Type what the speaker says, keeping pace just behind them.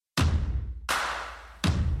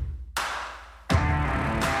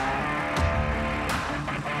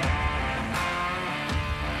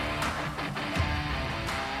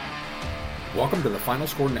Welcome to the Final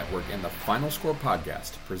Score Network and the Final Score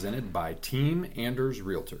Podcast, presented by Team Anders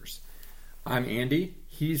Realtors. I'm Andy.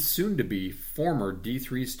 He's soon to be former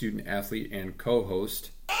D3 student athlete and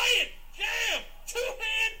co-host. Ryan, jam!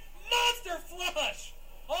 Two-hand monster flush!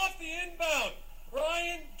 Off the inbound.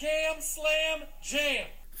 Ryan, gam, slam, jam.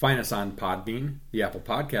 Find us on Podbean, the Apple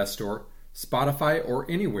Podcast Store, Spotify, or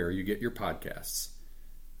anywhere you get your podcasts.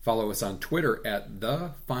 Follow us on Twitter at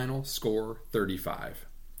TheFinalScore35.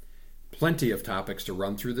 Plenty of topics to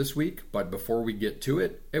run through this week, but before we get to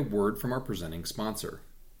it, a word from our presenting sponsor.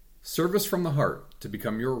 Service from the heart to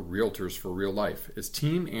become your realtors for real life is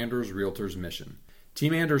Team Anders Realtors' mission.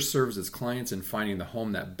 Team Anders serves its clients in finding the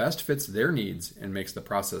home that best fits their needs and makes the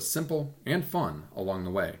process simple and fun along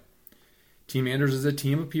the way. Team Anders is a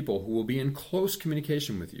team of people who will be in close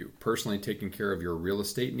communication with you, personally taking care of your real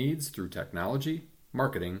estate needs through technology,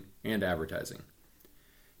 marketing, and advertising.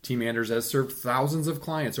 Team Anders has served thousands of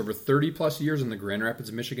clients over 30 plus years in the Grand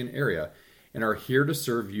Rapids, Michigan area and are here to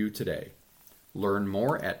serve you today. Learn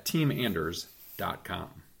more at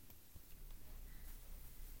teamanders.com.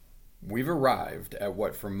 We've arrived at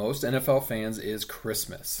what for most NFL fans is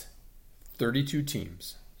Christmas. 32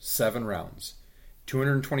 teams, 7 rounds,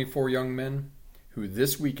 224 young men who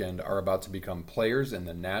this weekend are about to become players in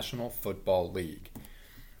the National Football League.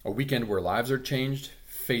 A weekend where lives are changed,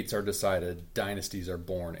 fates are decided, dynasties are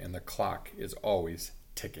born, and the clock is always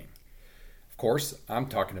ticking. Of course, I'm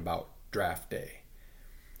talking about draft day.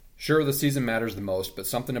 Sure, the season matters the most, but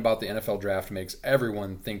something about the NFL draft makes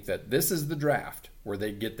everyone think that this is the draft where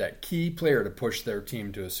they get that key player to push their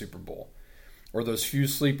team to a Super Bowl, or those few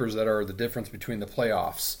sleepers that are the difference between the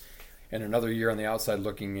playoffs and another year on the outside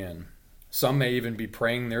looking in. Some may even be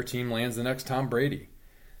praying their team lands the next Tom Brady.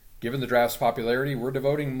 Given the draft's popularity, we're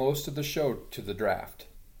devoting most of the show to the draft.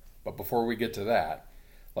 But before we get to that,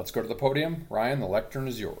 let's go to the podium. Ryan, the lectern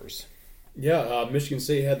is yours. Yeah, Michigan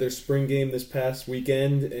State had their spring game this past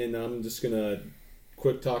weekend, and I'm just going to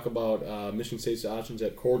quick talk about Michigan State's options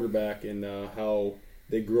at quarterback and how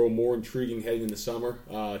they grow more intriguing heading into summer.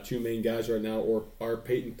 Two main guys right now are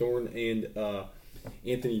Peyton Thorne and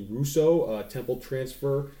Anthony Russo, Temple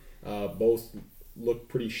transfer. Both look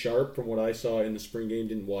pretty sharp from what I saw in the spring game.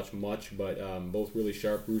 Didn't watch much, but both really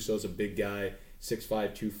sharp. Russo's a big guy, 6'5",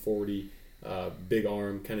 240, big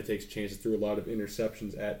arm, kind of takes chances, threw a lot of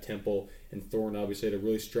interceptions at Temple. And Thorne obviously had a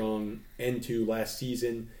really strong end to last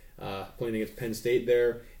season, playing against Penn State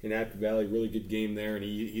there in Apple Valley. Really good game there, and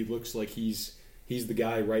he looks like he's the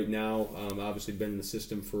guy right now. Obviously been in the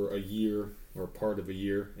system for a year or part of a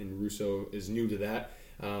year, and Russo is new to that.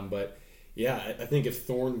 But yeah, I think if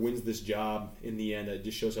Thorne wins this job in the end, it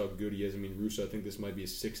just shows how good he is. I mean, Russo, I think this might be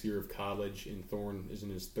his 6th year of college, and Thorne is in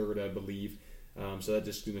his 3rd, I believe. So that's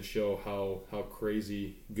just going to show how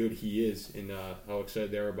crazy good he is and how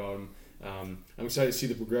excited they are about him. I'm excited to see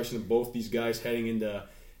the progression of both these guys heading into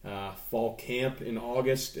fall camp in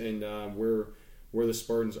August and where the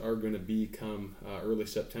Spartans are going to be come early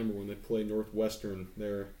September when they play Northwestern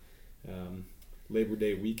their Labor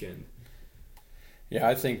Day weekend. Yeah,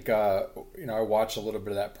 I think, I watched a little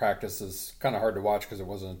bit of that practice. It's kind of hard to watch because it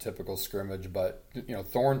wasn't a typical scrimmage, but,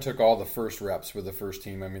 Thorne took all the first reps with the first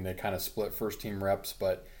team. I mean, they kind of split first team reps,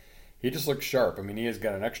 but he just looked sharp. I mean, he has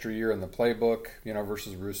got an extra year in the playbook,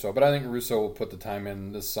 versus Russo. But I think Russo will put the time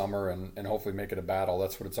in this summer and hopefully make it a battle.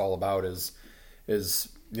 That's what it's all about is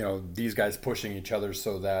these guys pushing each other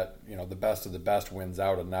so that, the best of the best wins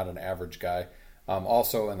out and not an average guy.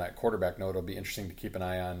 Also, in that quarterback note, it'll be interesting to keep an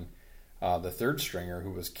eye on the third stringer,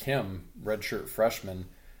 who was Kim, redshirt freshman.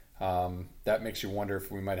 That makes you wonder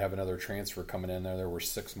if we might have another transfer coming in there. There were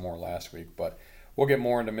 6 more last week, but we'll get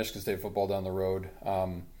more into Michigan State football down the road.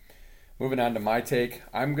 Moving on to my take,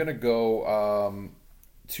 I'm going to go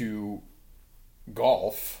to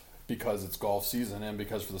golf because it's golf season and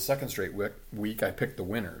because for the second straight week I picked the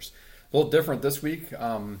winners. A little different this week,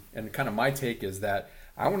 and kind of my take is that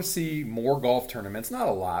I want to see more golf tournaments, not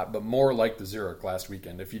a lot, but more like the Zurich last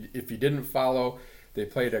weekend. If you didn't follow, they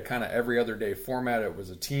played a kind of every other day format. It was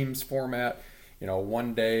a teams format.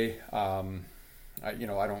 One day, I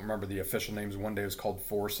don't remember the official names. One day it was called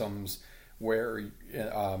foursomes, where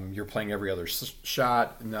you're playing every other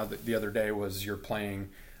shot. And the other day was you're playing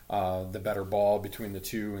the better ball between the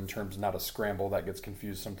two in terms of not a scramble. That gets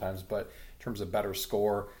confused sometimes, but in terms of better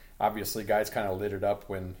score. Obviously, guys kind of lit it up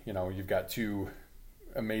when, you've got two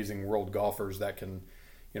amazing world golfers that can,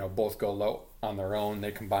 both go low on their own.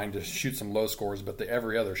 They combine to shoot some low scores, but the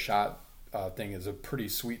every other shot thing is a pretty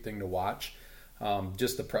sweet thing to watch.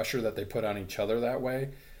 Just the pressure that they put on each other that way,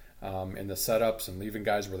 and the setups and leaving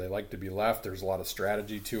guys where they like to be left. There's a lot of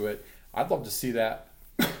strategy to it. I'd love to see that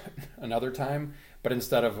another time, But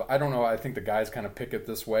instead of, I don't know, I think the guys kind of pick it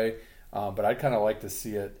this way, but I'd kind of like to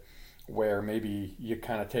see it where maybe you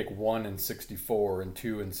kind of take 1 and 64 and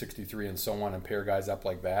 2 and 63 and so on and pair guys up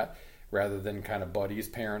like that rather than kind of buddies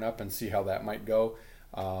pairing up and see how that might go.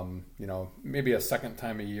 Maybe a second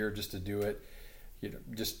time a year just to do it.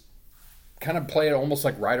 Just kind of play it almost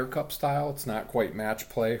like Ryder Cup style. It's not quite match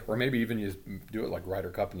play, or maybe even you do it like Ryder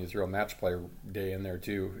Cup and you throw a match play day in there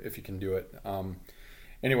too, if you can do it.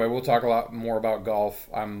 Anyway, we'll talk a lot more about golf.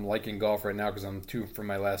 I'm liking golf right now because I'm 2 from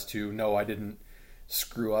my last 2. No, I didn't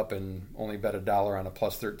screw up and only bet $1 on a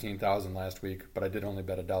plus 13,000 last week, but I did only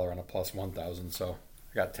bet $1 on a plus 1,000, so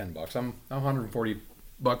I got $10. I'm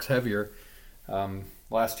 $140 heavier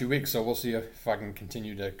last 2 weeks, so we'll see if I can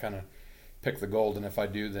continue to kind of pick the gold, and if I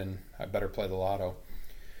do, then I better play the lotto.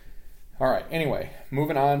 All right, anyway,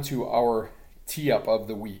 moving on to our tee-up of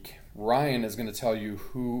the week. Ryan is going to tell you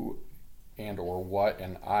who and or what,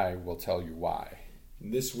 and I will tell you why.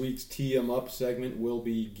 This week's Tee 'em Up segment will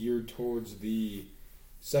be geared towards the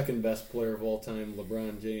second best player of all time,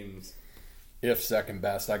 LeBron James. If second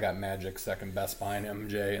best, I got Magic second best behind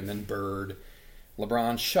MJ, and then Bird.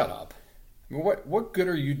 LeBron, shut up. What good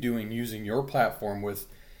are you doing using your platform with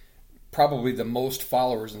probably the most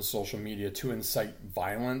followers in social media to incite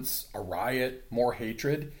violence, a riot, more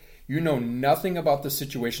hatred? You know nothing about the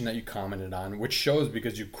situation that you commented on, which shows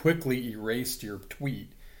because you quickly erased your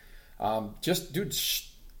tweet.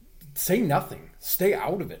 Say nothing. Stay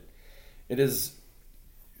out of it. It is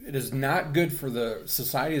not good for the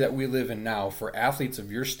society that we live in now for athletes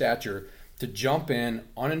of your stature to jump in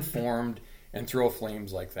uninformed and throw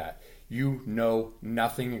flames like that. You know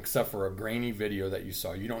nothing except for a grainy video that you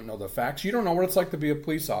saw. You don't know the facts. You don't know what it's like to be a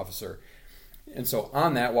police officer. And so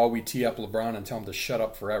on that, while we tee up LeBron and tell him to shut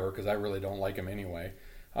up forever, because I really don't like him anyway,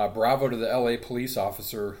 bravo to the LA police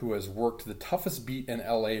officer who has worked the toughest beat in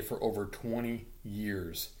LA for over 20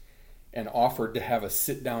 years and offered to have a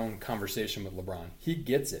sit-down conversation with LeBron. He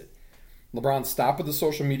gets it. LeBron, stop with the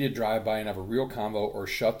social media drive-by and have a real convo or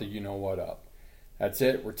shut the you-know-what up. That's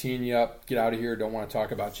it. We're teeing you up. Get out of here. Don't want to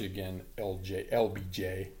talk about you again,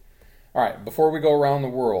 LBJ. All right, before we go around the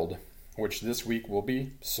world, which this week will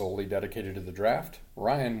be solely dedicated to the draft,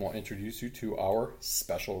 Ryan will introduce you to our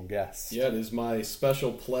special guest. Yeah, it is my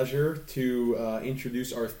special pleasure to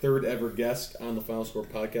introduce our third ever guest on the Final Score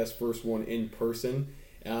podcast, first one in person.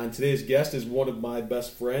 And today's guest is one of my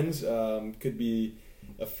best friends. Could be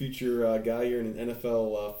a future guy here in an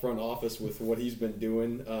NFL front office with what he's been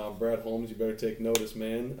doing. Brad Holmes, you better take notice,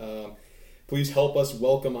 man. Please help us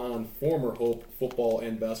welcome on former Hope football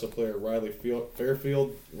and basketball player Riley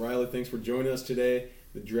Fairfield. Riley, thanks for joining us today.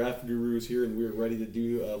 The draft guru is here, and we're ready to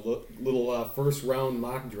do a little first-round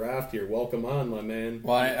mock draft here. Welcome on, my man.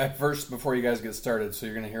 Well, at first, before you guys get started, so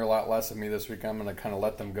you're going to hear a lot less of me this week. I'm going to kind of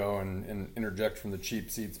let them go and interject from the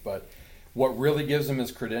cheap seats. But what really gives him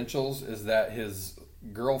his credentials is that his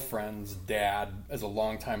girlfriend's dad is a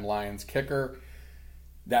longtime Lions kicker.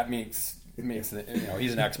 That makes he's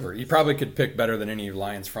an expert. He probably could pick better than any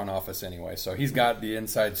Lions front office anyway. So he's got the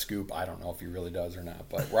inside scoop. I don't know if he really does or not.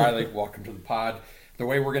 But Riley, welcome to the pod. The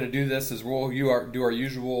way we're going to do this is we'll do our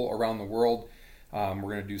usual around the world. We're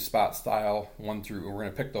going to do spot style 1 through. We're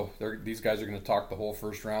going to pick these guys are going to talk the whole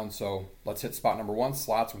first round. So let's hit spot number 1,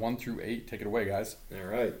 slots 1 through 8. Take it away, guys. All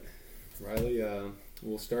right, Riley.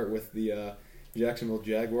 We'll start with the Jacksonville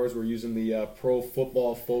Jaguars. We're using the Pro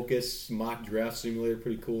Football Focus mock draft simulator.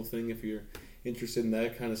 Pretty cool thing if you're interested in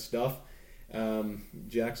that kind of stuff.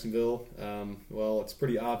 Jacksonville. Well, it's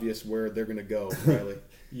pretty obvious where they're going to go, Riley.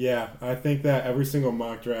 Yeah, I think that every single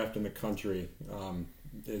mock draft in the country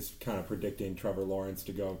is kind of predicting Trevor Lawrence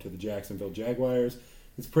to go to the Jacksonville Jaguars.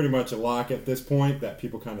 It's pretty much a lock at this point that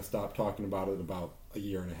people kind of stopped talking about it about a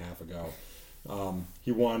year and a half ago.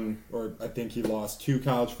 He won, or I think he lost 2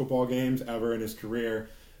 college football games ever in his career.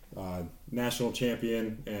 National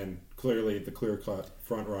champion and clearly the clear-cut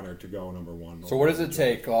front runner to go number 1. So what does it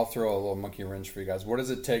take? I'll throw a little monkey wrench for you guys. What does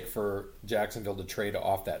it take for Jacksonville to trade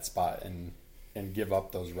off that spot and give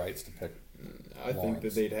up those rights to pick I think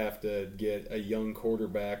that they'd have to get a young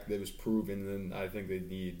quarterback that was proven, and I think they'd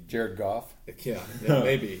need Jared Goff. Yeah,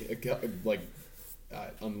 maybe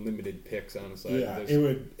unlimited picks. Honestly, yeah,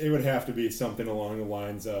 it would have to be something along the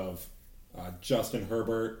lines of Justin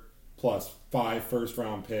Herbert plus 5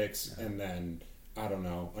 first-round picks, and then I don't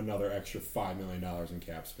know, another extra $5 million in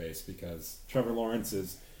cap space, because Trevor Lawrence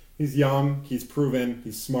he's young, he's proven,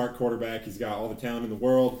 he's a smart quarterback, he's got all the talent in the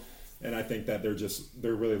world. And I think that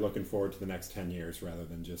they're really looking forward to the next 10 years rather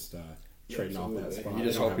than just trading off that spot. You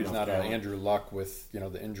just hope he's not Andrew Luck with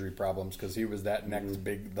the injury problems, because he was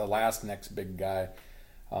the last next big guy.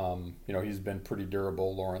 He's been pretty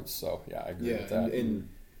durable, Lawrence. So yeah, I agree with that.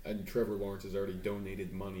 And Trevor Lawrence has already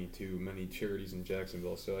donated money to many charities in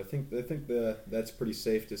Jacksonville. So I think that's pretty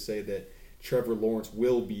safe to say that Trevor Lawrence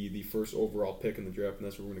will be the first overall pick in the draft, and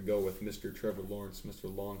that's what we're going to go with, Mr. Trevor Lawrence,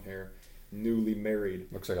 Mr. Longhair, newly married.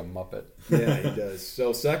 Looks like a Muppet. Yeah, he does.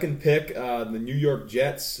 So second pick, the New York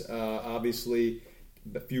Jets, obviously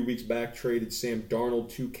a few weeks back traded Sam Darnold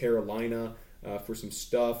to Carolina for some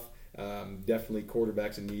stuff. Definitely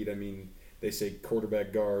quarterbacks in need. I mean, they say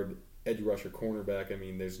quarterback, guard, edge rusher, cornerback. I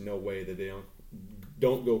mean, there's no way that they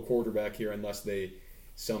don't go quarterback here unless they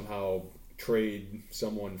somehow trade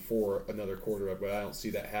someone for another quarterback, but I don't see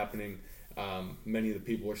that happening. Many of the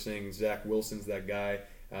people are saying Zach Wilson's that guy.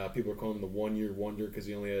 People are calling him the one-year wonder because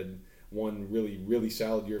he only had one really, really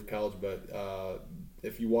solid year of college, but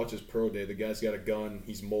if you watch his pro day, the guy's got a gun,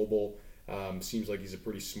 he's mobile, seems like he's a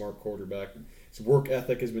pretty smart quarterback. His work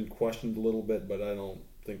ethic has been questioned a little bit, but I don't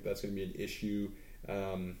think that's going to be an issue.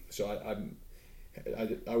 So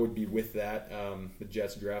I would be with that. The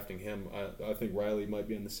Jets drafting him. I think Riley might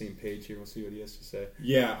be on the same page here. We'll see what he has to say.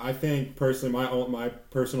 Yeah, I think personally, my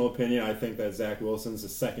personal opinion, I think that Zach Wilson's the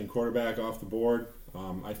second quarterback off the board.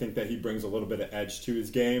 I think that he brings a little bit of edge to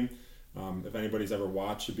his game. If anybody's ever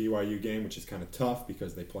watched a BYU game, which is kind of tough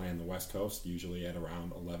because they play on the West Coast, usually at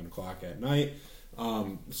around 11 o'clock at night.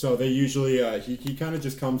 So they usually, he kind of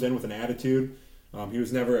just comes in with an attitude. He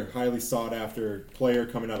was never a highly sought-after player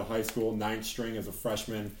coming out of high school, 9th string as a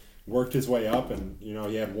freshman, worked his way up, and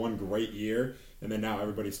he had one great year, and then now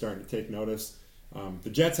everybody's starting to take notice. The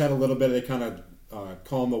Jets had a little bit, they kind of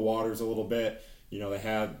calmed the waters a little bit. They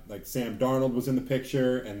had, like, Sam Darnold was in the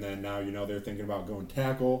picture, and then now, they're thinking about going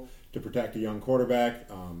tackle to protect a young quarterback.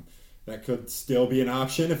 That could still be an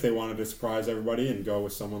option if they wanted to surprise everybody and go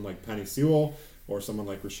with someone like Penny Sewell or someone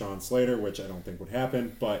like Rashawn Slater, which I don't think would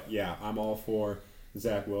happen. But, yeah, I'm all for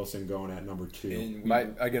Zach Wilson going at number 2.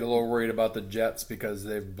 I get a little worried about the Jets because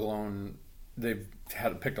they've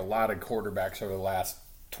picked a lot of quarterbacks over the last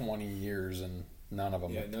 20 years, and none of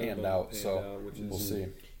them panned out. So we'll see.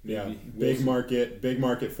 Yeah, big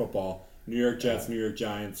market football. New York Jets, New York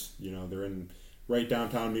Giants. They're in right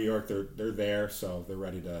downtown New York. They're there, so they're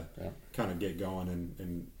ready to kind of get going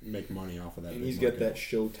and make money off of that. And he's got that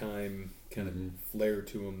Showtime kind of flair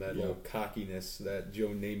to him, that little cockiness, that Joe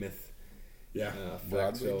Namath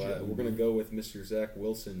effect. So we're going to go with Mr. Zach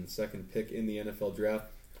Wilson, second pick in the NFL draft.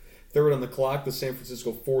 Third on the clock, the San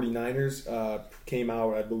Francisco 49ers came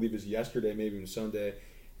out, I believe it was yesterday, maybe even Sunday,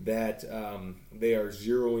 that they are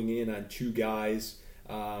zeroing in on 2 guys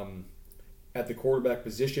at the quarterback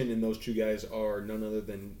position, and those 2 guys are none other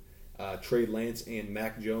than Trey Lance and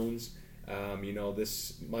Mac Jones.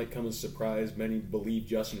 This might come as a surprise. Many believe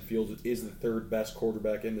Justin Fields is the 3rd best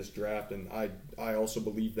quarterback in this draft, and I also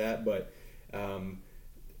believe that, but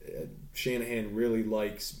Shanahan really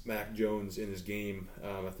likes Mac Jones in his game.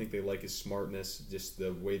 I think they like his smartness, just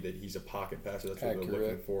the way that he's a pocket passer. That's what they're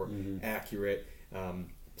looking for. Accurate.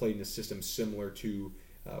 Played in a system similar to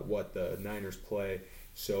what the Niners play.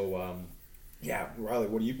 So, Riley,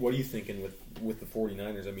 what are you thinking with the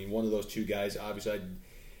 49ers? I mean, one of those 2 guys, obviously,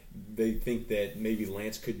 they think that maybe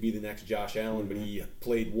Lance could be the next Josh Allen, but he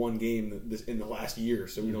played one game in the last year,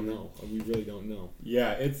 so we don't know. We really don't know.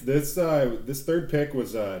 Yeah, it's this 3rd pick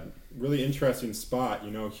was a really interesting spot.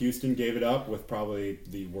 Houston gave it up with probably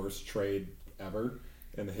the worst trade ever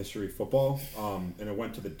in the history of football, and it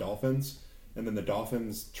went to the Dolphins, and then the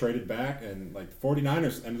Dolphins traded back, and the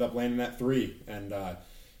 49ers ended up landing at 3, and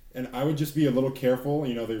I would just be a little careful.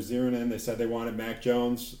 They're zeroing in. They said they wanted Mac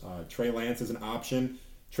Jones. Trey Lance is an option.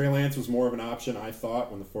 Trey Lance was more of an option, I thought,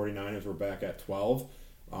 when the 49ers were back at 12,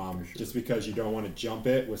 just because you don't want to jump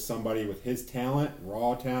it with somebody with his talent,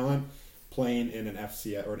 raw talent, playing in an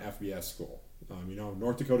FCS or an FBS school.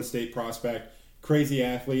 North Dakota State prospect, crazy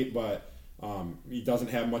athlete, but he doesn't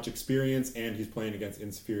have much experience, and he's playing against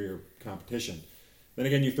inferior competition. Then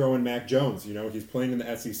again, you throw in Mac Jones. He's playing in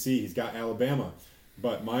the SEC. He's got Alabama.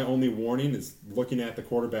 But my only warning is looking at the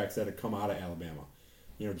quarterbacks that have come out of Alabama.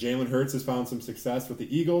 Jalen Hurts has found some success with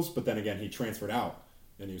the Eagles, but then again, he transferred out,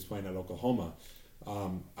 and he was playing at Oklahoma.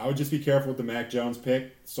 I would just be careful with the Mac Jones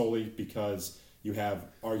pick, solely because you have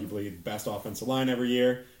arguably the best offensive line every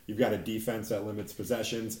year. You've got a defense that limits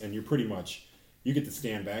possessions, and you get to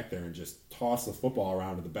stand back there and just toss the football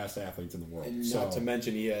around to the best athletes in the world. And not to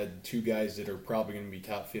mention, he had 2 guys that are probably going to be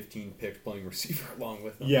top 15 picks playing receiver along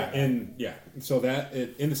with him. So that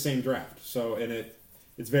in the same draft. So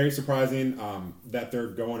it's very surprising that they're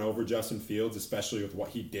going over Justin Fields, especially with what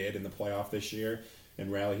he did in the playoff this year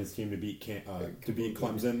and rally his team to beat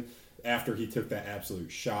Clemson after he took that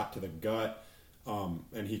absolute shot to the gut.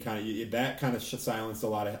 And he kind of silenced a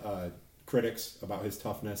lot of critics about his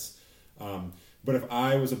toughness. But if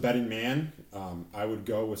I was a betting man, I would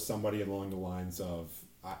go with somebody along the lines of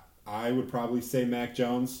I would probably say Mac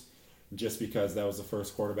Jones, just because that was the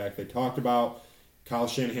first quarterback they talked about. Kyle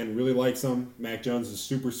Shanahan really likes him. Mac Jones is a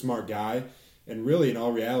super smart guy. And really, in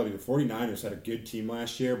all reality, the 49ers had a good team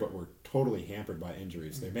last year, but were totally hampered by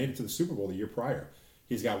injuries. They made it to the Super Bowl the year prior.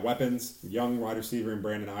 He's got weapons, young wide receiver in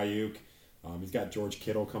Brandon Ayuk. He's got George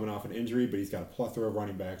Kittle coming off an injury, but he's got a plethora of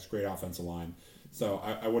running backs, great offensive line. So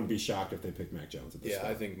I wouldn't be shocked if they pick Mac Jones at this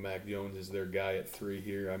point. I think Mac Jones is their guy at 3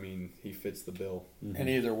 here. I mean, he fits the bill. And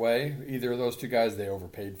either way, either of those two guys they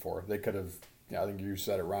overpaid for. They could have, I think you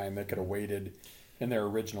said it, Ryan, they could have waited in their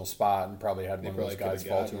original spot and probably had one of those guys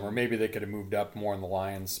fall to them. Or maybe they could have moved up more in the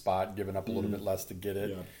Lions spot, given up a little bit less to get it.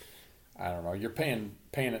 Yeah. I don't know. You're paying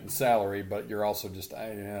it in salary, but you're also just, I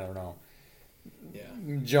don't know.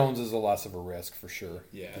 Yeah, Jones is a less of a risk for sure.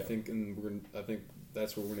 Yeah, I think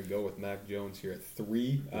that's where we're going to go with Mac Jones here at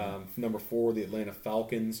 3. Number 4, the Atlanta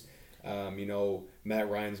Falcons. Matt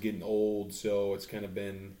Ryan's getting old, so it's kind of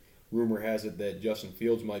been, rumor has it that Justin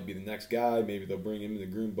Fields might be the next guy. Maybe they'll bring him in the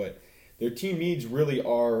groom, but their team needs really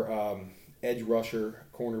are edge rusher,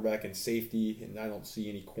 cornerback, and safety, and I don't see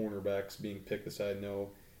any cornerbacks being picked aside.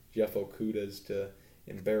 No Jeff Okuda's to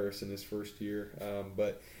embarrass in his first year,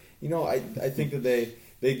 but I think that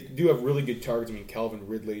they do have really good targets. I mean, Calvin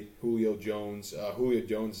Ridley, Julio Jones. Julio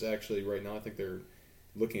Jones actually right now I think they're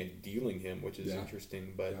looking at dealing him, which is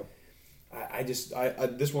interesting. But I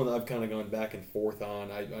this one I've kind of gone back and forth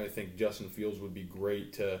on. I think Justin Fields would be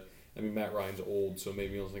great to. I mean, Matt Ryan's old, so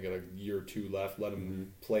maybe he's only got a year or two left. Let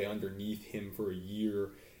him play underneath him for a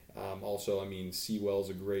year. Also, I mean, Sewell's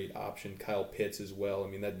a great option. Kyle Pitts as well. I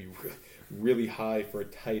mean, that'd be really high for a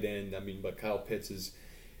tight end. I mean, but Kyle Pitts is,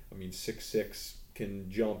 6'6", can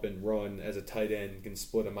jump and run as a tight end, can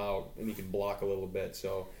split him out, and he can block a little bit.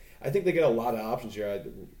 So I think they get a lot of options here.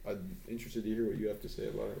 I'm interested to hear what you have to say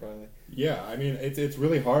about it, Riley. Yeah, I mean, it's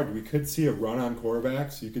really hard. We could see a run on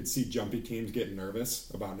quarterbacks. You could see jumpy teams getting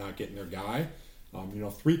nervous about not getting their guy.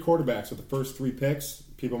 3 quarterbacks with the first 3 picks,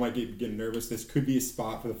 people might get getting nervous. This could be a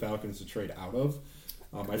spot for the Falcons to trade out of.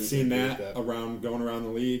 I've seen that going around the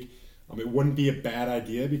league. It wouldn't be a bad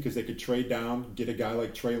idea because they could trade down, get a guy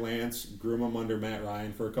like Trey Lance, groom him under Matt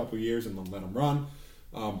Ryan for a couple of years, and then let him run.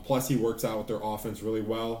 Plus, he works out with their offense really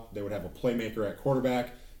well. They would have a playmaker at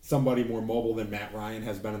quarterback, somebody more mobile than Matt Ryan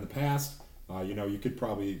has been in the past.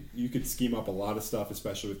 You could scheme up a lot of stuff,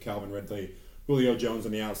 especially with Calvin Ridley, Julio Jones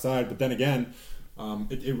on the outside. But then again,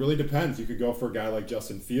 it really depends. You could go for a guy like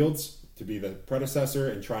Justin Fields to be the predecessor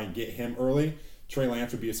and try and get him early. Trey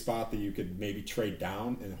Lance would be a spot that you could maybe trade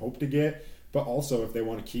down and hope to get. But also, if they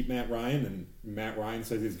want to keep Matt Ryan and Matt Ryan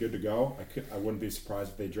says he's good to go, I wouldn't be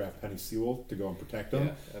surprised if they draft Penny Sewell to go and protect him.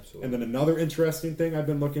 Yeah, absolutely. And then another interesting thing I've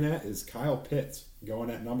been looking at is Kyle Pitts going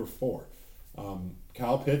at number 4.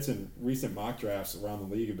 Kyle Pitts in recent mock drafts around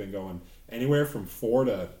the league have been going anywhere from 4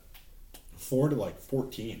 to like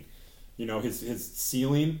 14. His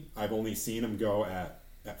ceiling, I've only seen him go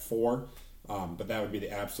at 4. But that would be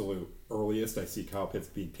the absolute earliest I see Kyle Pitts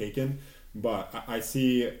being taken. But I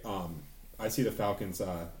see the Falcons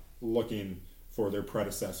looking for their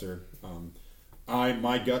predecessor.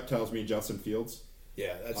 My gut tells me Justin Fields.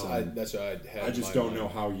 Yeah, that's what I'd have. I just don't know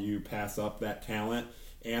how you pass up that talent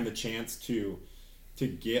and the chance to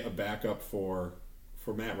get a backup for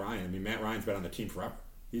Matt Ryan. I mean, Matt Ryan's been on the team forever.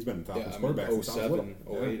 He's been Falcons quarterback since 07,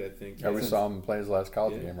 08, I think. Yeah, we saw him play his last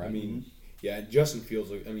college game, right? I mean, Justin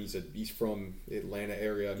Fields. I mean, he's from Atlanta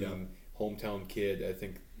area. I mean, hometown kid. I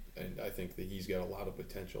think that he's got a lot of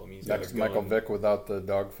potential. I mean, he's got a Michael Vick without the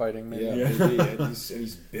dog fighting. Maybe? Yeah. And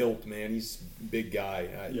he's built, man. He's a big guy.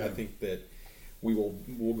 I think that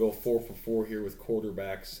we'll go 4 for 4 here with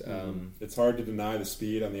quarterbacks. It's hard to deny the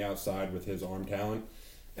speed on the outside with his arm talent.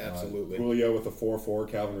 Absolutely. Julio with a 4.4,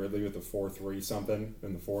 Calvin Ridley with a 4.3 something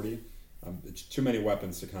in the 40. It's too many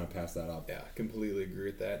weapons to kind of pass that up. Yeah, completely agree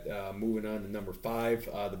with that. Moving on to number 5,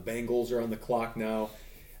 the Bengals are on the clock now.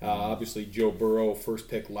 Obviously, Joe Burrow, first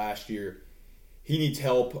pick last year. He needs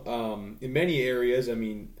help in many areas. I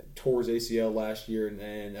mean, tore his ACL last year,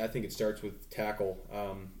 and I think it starts with tackle.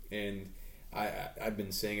 And I've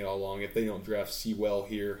been saying it all along. If they don't draft Sewell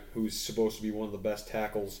here, who's supposed to be one of the best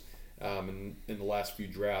tackles in the last few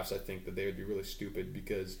drafts, I think that they would be really stupid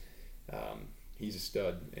because he's a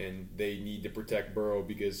stud, and they need to protect Burrow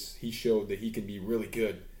because he showed that he can be really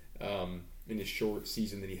good in his short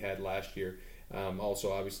season that he had last year.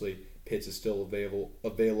 Also, obviously, Pitts is still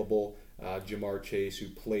available. Jamar Chase, who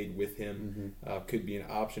played with him, could be an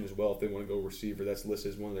option as well if they want to go receiver. That's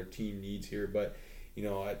listed as one of their team needs here. But,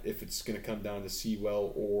 if it's going to come down to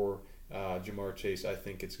Sewell or Jamar Chase, I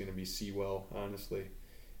think it's going to be Sewell, honestly.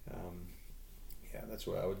 That's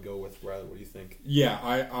what I would go with. Riley, what do you think? Yeah,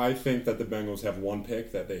 I think that the Bengals have one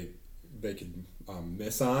pick that they could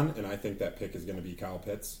miss on, and I think that pick is going to be Kyle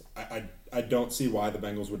Pitts. I don't see why the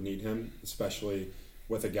Bengals would need him, especially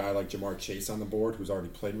with a guy like Jamar Chase on the board who's already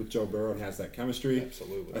played with Joe Burrow and has that chemistry.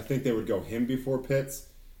 Absolutely. I think they would go him before Pitts.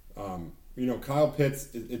 Kyle Pitts,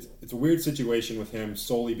 it's a weird situation with him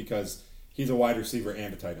solely because he's a wide receiver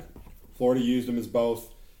and a tight end. Florida used him as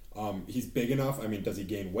both. He's big enough. I mean, does he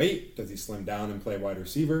gain weight? Does he slim down and play wide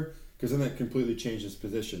receiver? Because then that completely changes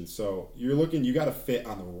position. So you got to fit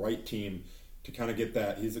on the right team to kind of get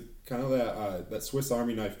that. He's kind of that Swiss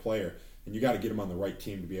Army knife player, and you got to get him on the right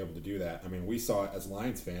team to be able to do that. I mean, we saw it as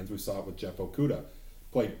Lions fans. We saw it with Jeff Okudah.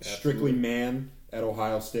 Played strictly man at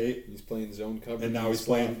Ohio State. He's playing zone coverage. And now he's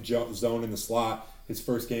playing zone in the slot. His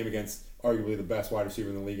first game against arguably the best wide receiver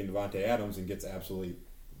in the league in Devontae Adams, and gets absolutely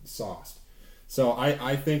sauced. So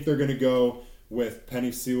I think they're going to go with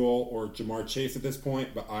Penny Sewell or Jamar Chase at this point,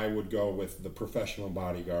 but I would go with the professional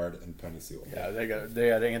bodyguard and Penny Sewell. Yeah, they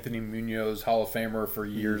had Anthony Munoz, Hall of Famer for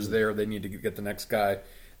years there. They need to get the next guy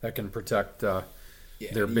that can protect their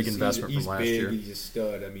big investment from last year. He's a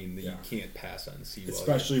stud. I mean, you can't pass on Sewell.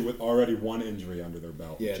 Especially with already one injury under their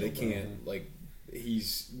belt. Yeah, they can't.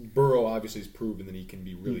 Burrow obviously has proven that he can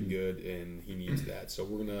be really good, and he needs that. So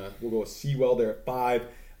we'll go with Sewell there at 5.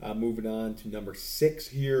 Moving on to number 6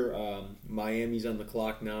 here. Miami's on the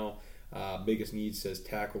clock now. Biggest need says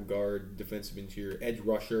tackle, guard, defensive interior, edge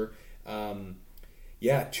rusher.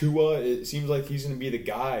 Tua, it seems like he's going to be the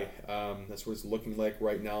guy. That's what it's looking like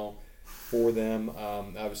right now for them.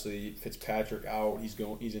 Obviously, Fitzpatrick out.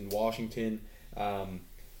 He's in Washington. I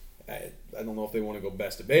don't know if they want to go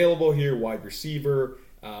best available here, wide receiver.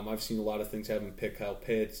 I've seen a lot of things have him pick Kyle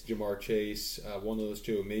Pitts, Jamar Chase, one of those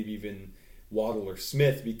two, maybe even Waddle or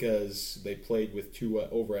Smith because they played with Tua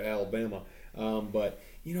over at Alabama. But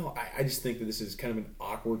I just think that this is kind of an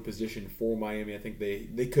awkward position for Miami. I think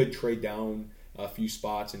they could trade down a few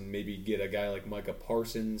spots and maybe get a guy like Micah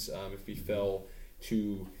Parsons if he fell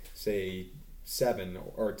to, say, 7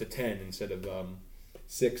 or to 10 instead of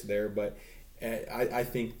 6 there. But I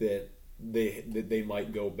think that they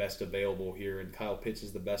might go best available here, and Kyle Pitts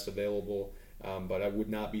is the best available. But I would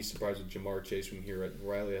not be surprised with Jamar Chase when hear what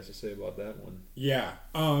Riley has to say about that one. Yeah,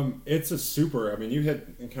 it's a super. I mean, you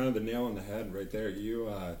hit kind of the nail on the head right there.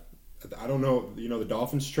 I don't know. The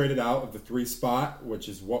Dolphins traded out of the 3 spot, which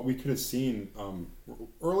is what we could have seen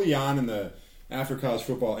early on after college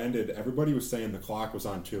football ended. Everybody was saying the clock was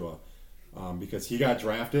on Tua because he got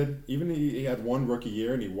drafted. Even he had one rookie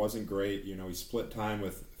year and he wasn't great. He split time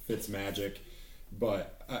with Fitzmagic.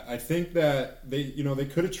 But I think that they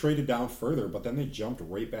could have traded down further, but then they jumped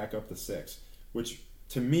right back up to 6, which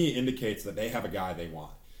to me indicates that they have a guy they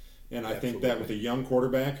want. And I think that with a young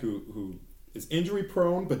quarterback who is injury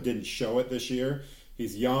prone but didn't show it this year,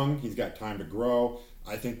 he's young, he's got time to grow.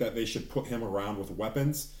 I think that they should put him around with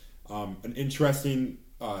weapons. An interesting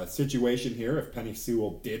situation here, if Penny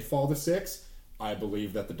Sewell did fall to 6, I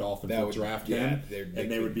believe that the Dolphins would draft him,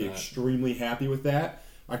 and they would be extremely happy with that.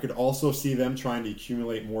 I could also see them trying to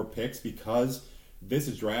accumulate more picks because this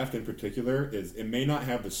draft in particular it may not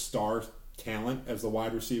have the star talent as the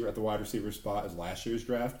wide receiver spot as last year's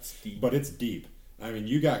draft, but it's deep. I mean,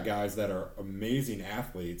 you got guys that are amazing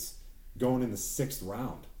athletes going in the 6th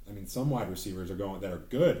round. I mean, some wide receivers are going that are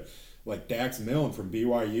good, like Dax Milne from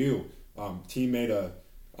BYU, teammate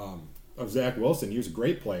of Zach Wilson. He was a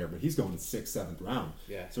great player, but he's going in the 6th, 7th round.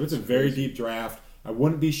 Yeah, so it's a very deep draft. I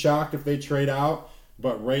wouldn't be shocked if they trade out.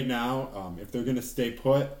 But right now, if they're going to stay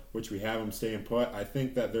put, which we have them staying put, I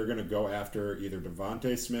think that they're going to go after either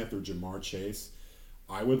Devontae Smith or Jamar Chase.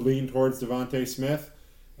 I would lean towards Devontae Smith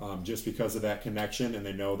just because of that connection, and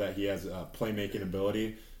they know that he has playmaking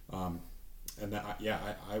ability. I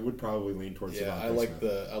would probably lean towards Devontae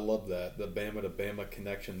Smith. I love that the Bama to Bama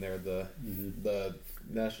connection there. The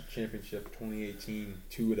national championship 2018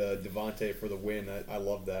 to Devontae for the win. I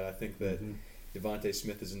love that. I think that. Devontae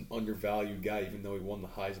Smith is an undervalued guy, even though he won the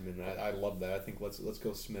Heisman. I love that. I think let's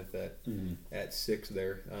go Smith at 6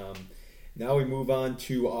 there. Now we move on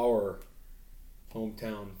to our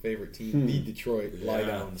hometown favorite team, the Detroit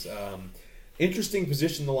Lions. Interesting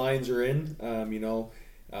position the Lions are in.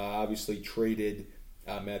 Obviously traded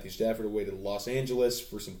Matthew Stafford away to Los Angeles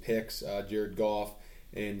for some picks, Jared Goff.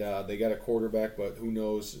 And they got a quarterback, but who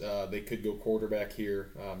knows? They could go quarterback here.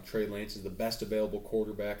 Trey Lance is the best available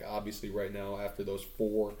quarterback, obviously, right now after those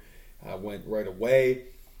 4 went right away.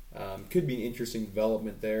 Could be an interesting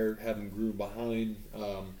development there, having grew behind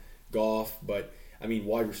Goff. But I mean,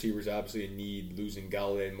 wide receivers obviously a need, losing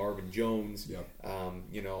Galladay and Marvin Jones.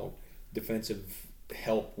 Yep. Defensive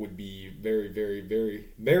help would be very, very, very,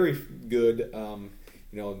 very good.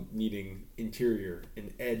 Needing interior,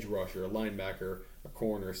 an edge rusher, a linebacker, a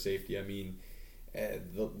corner, a safety. I mean,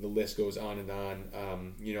 the list goes on and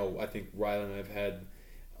on. I think Riley and I have had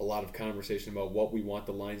a lot of conversation about what we want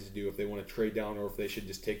the Lions to do, if they want to trade down or if they should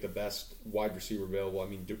just take the best wide receiver available. I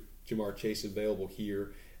mean, Jamar Chase is available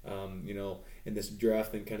here. And this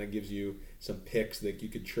draft then kind of gives you some picks that you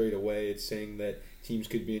could trade away. It's saying that teams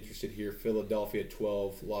could be interested here. Philadelphia at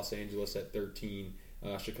 12, Los Angeles at 13,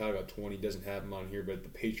 Chicago at 20. Doesn't have them on here, but the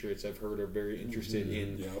Patriots I've heard are very interested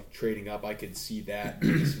in trading up. I could see that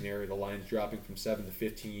in the scenario. The Lions dropping from 7 to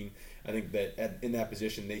 15. I think that in that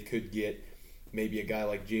position they could get maybe a guy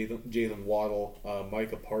like Jalen Waddle,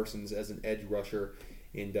 Micah Parsons as an edge rusher,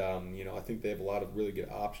 and I think they have a lot of really good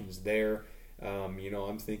options there.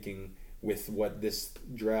 I'm thinking with what this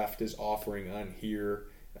draft is offering on here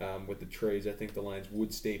with the trades, I think the Lions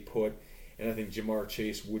would stay put, and I think Jamar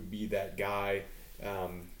Chase would be that guy,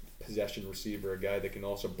 possession receiver, a guy that can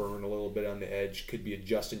also burn a little bit on the edge, could be a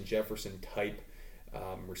Justin Jefferson type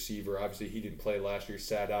receiver. Obviously, he didn't play last year,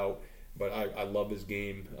 sat out, but I love his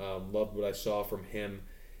game, loved what I saw from him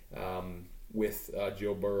with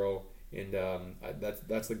Joe Burrow, and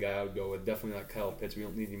that's the guy I would go with. Definitely not Kyle Pitts. We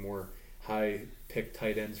don't need any more high pick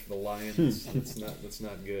tight ends for the Lions. That's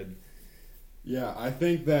not good. Yeah, I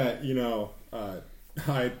think that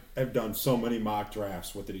I have done so many mock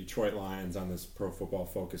drafts with the Detroit Lions on this Pro Football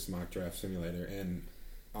Focus mock draft simulator, and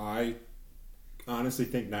I honestly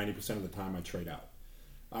think 90% of the time I trade out.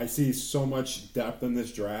 I see so much depth in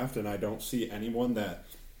this draft, and I don't see anyone that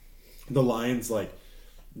the Lions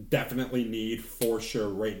definitely need for sure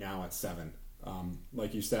right now at 7.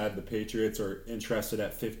 Like you said, the Patriots are interested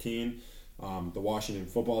at 15. The Washington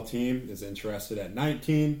football team is interested at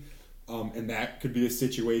 19. And that could be a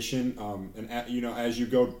situation. As you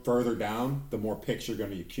go further down, the more picks you're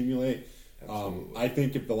going to accumulate. I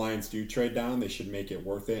think if the Lions do trade down, they should make it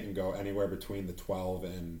worth it and go anywhere between the 12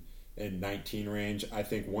 and 19 range. I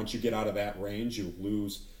think once you get out of that range, you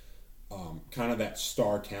lose kind of that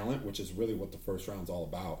star talent, which is really what the first round's all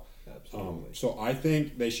about. Absolutely. So I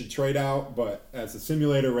think they should trade out, but as a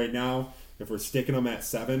simulator right now, if we're sticking them at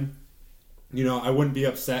 7, I wouldn't be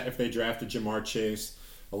upset if they drafted Jamar Chase.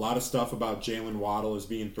 A lot of stuff about Jalen Waddle is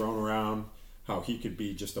being thrown around, how he could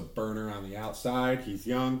be just a burner on the outside. He's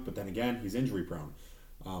young, but then again, he's injury prone.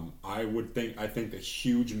 I think the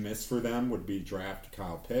huge miss for them would be draft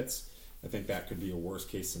Kyle Pitts. I think that could be a worst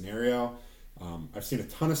case scenario. I've seen a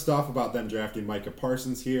ton of stuff about them drafting Micah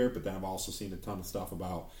Parsons here, but then I've also seen a ton of stuff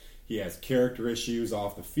about he has character issues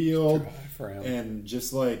off the field, and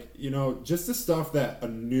just just the stuff that a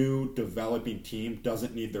new developing team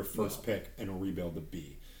doesn't need their first pick in a rebuild to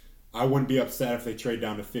be. I wouldn't be upset if they trade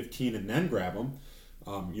down to 15 and then grab them.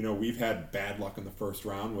 We've had bad luck in the first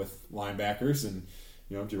round with linebackers, and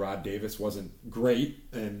Gerard Davis wasn't great,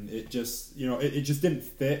 and it just didn't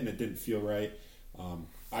fit and it didn't feel right.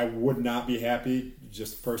 I would not be happy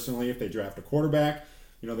just personally if they draft a quarterback.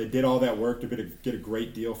 They did all that work to get a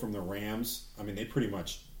great deal from the Rams. I mean, they pretty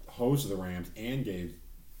much hosed the Rams and gave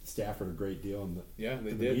Stafford a great deal in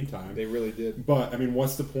the meantime. They really did. But, I mean,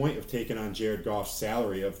 what's the point of taking on Jared Goff's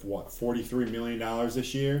salary of, $43 million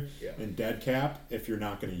this year in dead cap if you're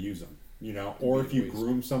not going to use him? Or if you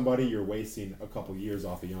groom somebody, you're wasting a couple years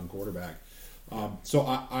off a young quarterback. So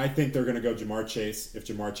I think they're going to go Jamar Chase if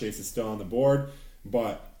Jamar Chase is still on the board.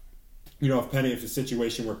 But if it's a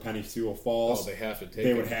situation where Penei Sewell falls,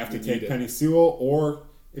 they would have to take Penei Sewell. Or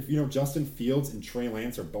if Justin Fields and Trey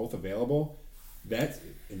Lance are both available, that's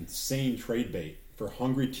insane trade bait for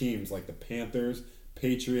hungry teams like the Panthers,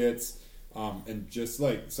 Patriots, and just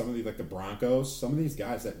some of the Broncos. Some of these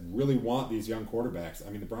guys that really want these young quarterbacks.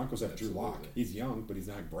 I mean, the Broncos have Drew Lock. He's young, but he's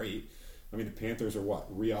not great. I mean, the Panthers are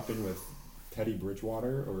re-upping with Teddy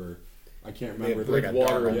Bridgewater, or I can't remember.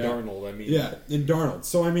 Bridgewater and Darnold. And Darnold.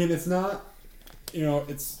 So I mean, it's not,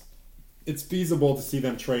 it's feasible to see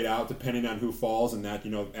them trade out depending on who falls, and that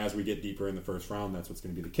as we get deeper in the first round, that's what's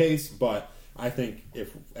going to be the case. But I think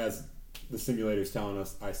as the simulator's telling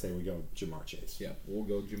us, I say we go Jamar Chase. Yeah, we'll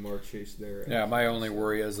go Jamar Chase there. Yeah, my only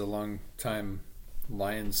worry as a long-time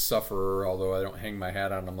Lions sufferer, although I don't hang my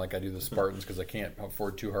hat on them like I do the Spartans because I can't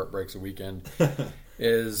afford 2 heartbreaks a weekend,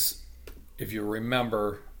 is if you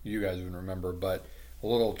remember, you guys would remember, but a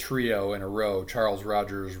little trio in a row, Charles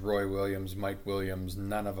Rogers, Roy Williams, Mike Williams,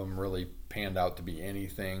 none of them really panned out to be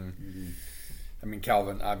anything. Mm-hmm. I mean,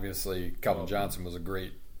 Calvin Johnson was a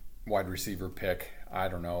great wide receiver pick. I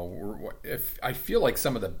don't know. I feel like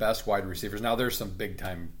some of the best wide receivers, now there's some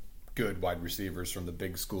big-time good wide receivers from the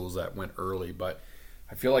big schools that went early, but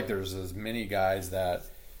I feel like there's as many guys that.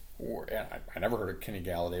 And I never heard of Kenny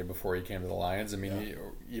Galladay before he came to the Lions. I mean,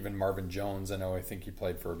 even Marvin Jones. I think he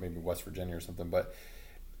played for maybe West Virginia or something, but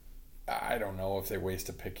I don't know if they waste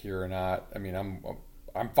a pick here or not. I mean,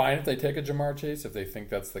 I'm fine if they take a Jamar Chase if they think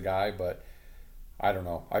that's the guy, but I don't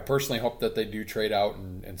know. I personally hope that they do trade out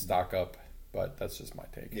and stock up, but that's just my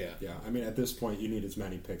take. Yeah. I mean, at this point, you need as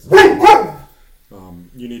many picks as possible.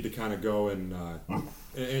 You need to kind of go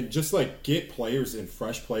and just like get players and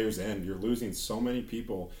fresh players in. You're losing so many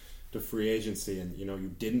people to free agency, and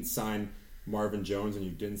you didn't sign Marvin Jones and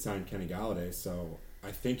you didn't sign Kenny Galladay, so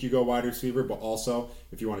I think you go wide receiver. But also,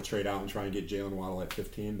 if you want to trade out and try and get Jalen Waddle at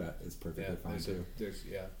 15, that is perfectly fine too.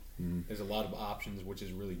 There's a lot of options, which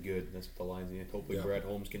is really good. That's what the Lions need. Hopefully, Brad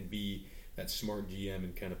Holmes can be that smart GM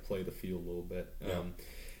and kind of play the field a little bit.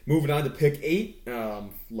 Moving on to pick 8,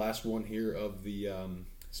 last one here of the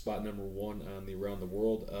spot number 1 on the Around the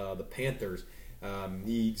World. The Panthers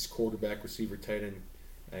needs quarterback, receiver, tight end,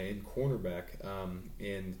 and cornerback.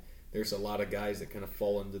 And there's a lot of guys that kind of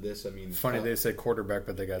fall into this. I mean, funny they say quarterback,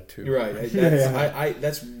 but they got 2. Right.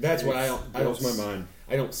 That's what I don't my mind.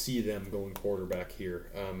 I don't see them going quarterback here.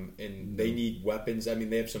 And they need weapons. I mean,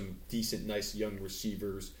 they have some decent, nice young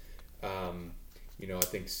receivers. I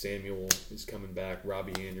think Samuel is coming back.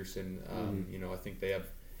 Robbie Anderson. I think they have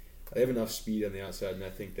enough speed on the outside, and I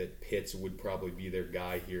think that Pitts would probably be their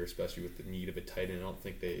guy here, especially with the need of a tight end. I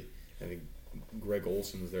think Greg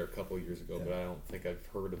Olson was there a couple of years ago, but I don't think I've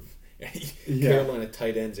heard of Carolina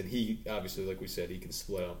tight ends, and he obviously, like we said, he can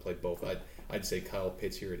split out and play both. I'd say Kyle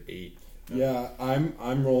Pitts here at 8. Yeah,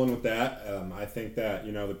 I'm rolling with that. I think that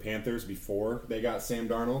the Panthers, before they got Sam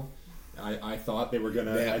Darnold, I thought they were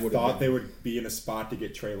gonna. They would be in a spot to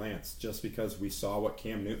get Trey Lance, just because we saw what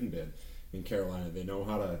Cam Newton did in Carolina. They know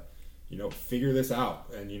how to figure this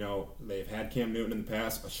out, and they've had Cam Newton in the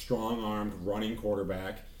past, a strong-armed running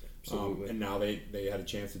quarterback. And now they had a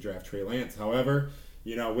chance to draft Trey Lance. However,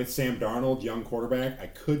 with Sam Darnold, young quarterback, I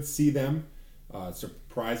could see them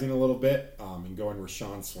surprising a little bit and going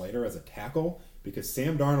Rashawn Slater as a tackle, because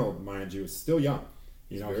Sam Darnold, mind you, is still young.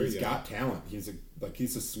 He's got talent. He's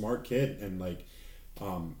a smart kid, and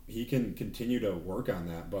he can continue to work on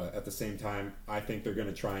that. But at the same time, I think they're going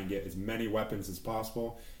to try and get as many weapons as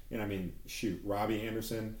possible. And I mean, Robbie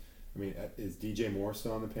Anderson. I mean, is DJ Moore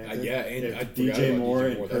still on the Panthers? And DJ Moore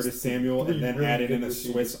and Curtis Samuel, and then add in a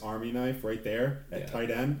Swiss Army knife right there at tight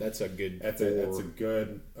end. That's a good. That's a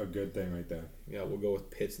good thing right there. Yeah, we'll go with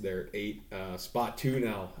Pitts there at 8. Spot 2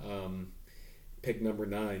 now. Pick number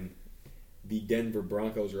 9. The Denver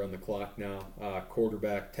Broncos are on the clock now.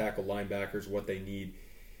 Quarterback, tackle, linebackers, what they need.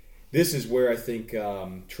 This is where I think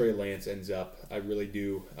Trey Lance ends up. I really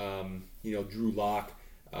do. Drew Lock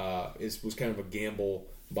was kind of a gamble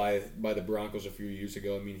by the Broncos a few years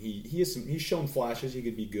ago. I mean, he's shown flashes. He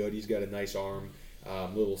could be good. He's got a nice arm, a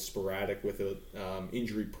little sporadic with it,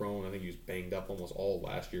 injury prone. I think he was banged up almost all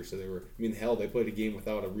last year. So they played a game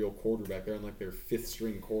without a real quarterback. They're on their 5th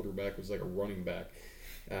string quarterback was like a running back.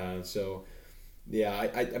 I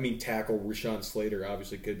mean, tackle Rashawn Slater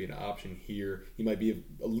obviously could be an option here. He might be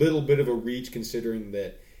a little bit of a reach considering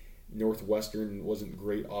that Northwestern wasn't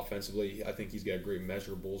great offensively. I think he's got great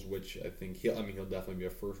measurables, which I think he'll definitely be a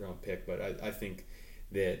first-round pick. But I think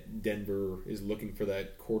that Denver is looking for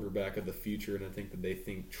that quarterback of the future, and I think that they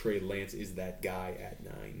think Trey Lance is that guy at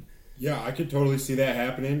 9. Yeah, I could totally see that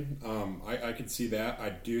happening. I could see that.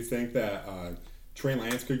 I do think that Trey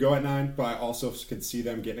Lance could go at 9, but I also could see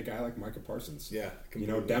them getting a guy like Micah Parsons. Yeah,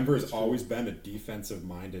 Denver's always been a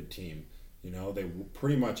defensive-minded team. They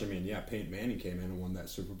pretty much, Peyton Manning came in and won that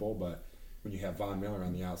Super Bowl, but when you have Von Miller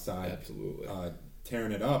on the outside absolutely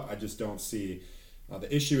tearing it up, I just don't see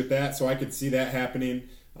the issue with that. So I could see that happening.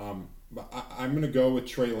 But I'm going to go with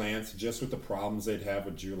Trey Lance just with the problems they'd have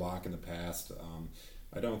with Drew Lock in the past.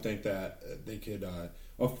 I don't think that they could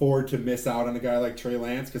afford to miss out on a guy like Trey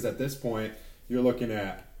Lance, because at this point, you're looking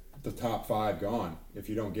at the top 5 gone if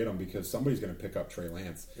you don't get them, because somebody's going to pick up Trey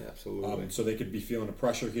Lance. Absolutely. So they could be feeling the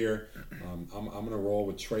pressure here. I'm going to roll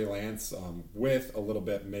with Trey Lance with a little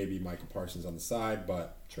bit maybe Micah Parsons on the side,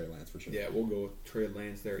 but Trey Lance for sure. Yeah, we'll go with Trey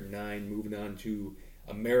Lance there at 9. Moving on to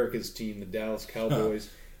America's team, the Dallas Cowboys.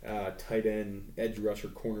 Tight end, edge rusher,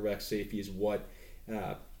 cornerback, safety is what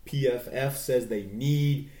PFF says they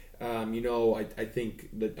need. I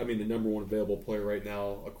think that the number 1 available player right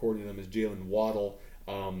now, according to them, is Jalen Waddle.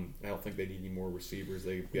 I don't think they need any more receivers.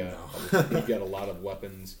 They've got a lot of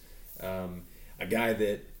weapons. A guy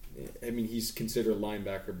that, he's considered a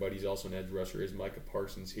linebacker, but he's also an edge rusher, is Micah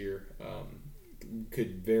Parsons here.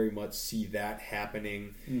 could very much see that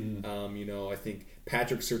happening. I think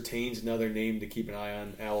Patrick Surtain's another name to keep an eye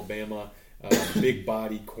on. Alabama, big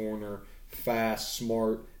body corner, fast,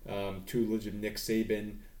 smart, tutelage of Nick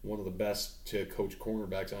Saban, one of the best to coach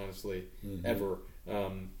cornerbacks, honestly, ever.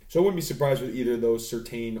 So I wouldn't be surprised with either of those,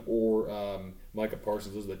 Surtain or Micah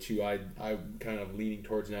Parsons. Those are the two I'm kind of leaning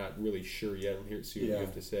towards, not really sure yet. I'm here to see what you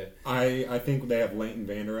have to say. I think they have Leighton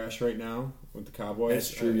Vander Esch right now with the Cowboys.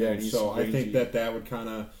 That's true, yeah. So I think that would kind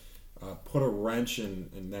of put a wrench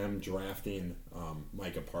in them drafting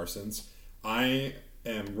Micah Parsons. I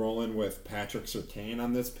am rolling with Patrick Surtain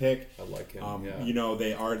on this pick. I like him.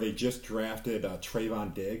 They just drafted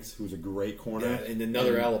Trayvon Diggs, who's a great corner, and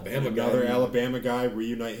another Alabama guy.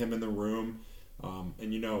 Reunite him in the room,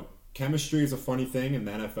 chemistry is a funny thing in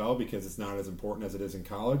the NFL because it's not as important as it is in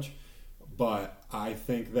college. But I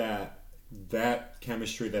think that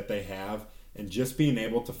chemistry that they have, and just being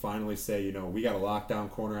able to finally say, we got a lockdown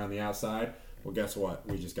corner on the outside. Well, guess what?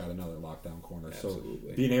 We just got another lockdown corner.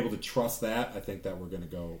 Absolutely. So being able to trust that, I think that we're going to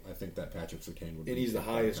go. I think that Patrick Surtain would. And he's the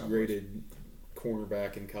highest graded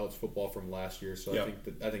cornerback in college football from last year. So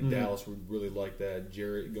I think Dallas would really like that.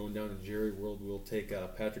 Going down to Jerry World, we'll take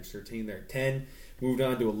Patrick Surtain there at 10. Moved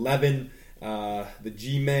on to 11. The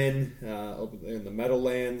G-men in the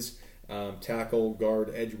Meadowlands, tackle,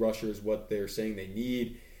 guard, edge rusher is what they're saying they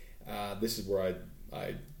need. This is where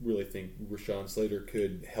I really think Rashawn Slater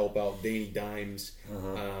could help out Danny Dimes.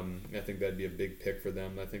 I think that'd be a big pick for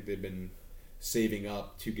them. I think they've been saving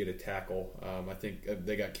up to get a tackle. I think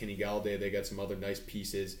they got Kenny Galladay. They got some other nice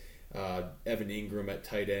pieces. Evan Ingram at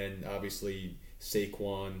tight end. Obviously,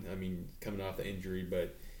 Saquon, coming off the injury,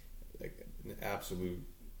 but like an absolute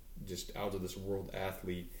just out of this world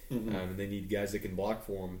athlete. And they need guys that can block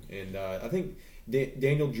for him. And I think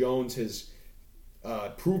Daniel Jones has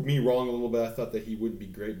proved me wrong a little bit. I thought that he wouldn't be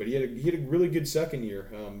great, but he had a really good second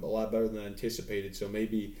year, a lot better than I anticipated. So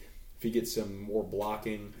maybe if he gets some more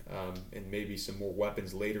blocking and maybe some more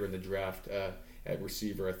weapons later in the draft at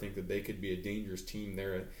receiver, I think that they could be a dangerous team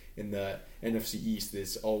there in the NFC East.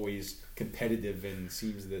 That's always competitive and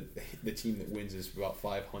seems that the team that wins is about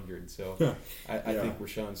 500. So I think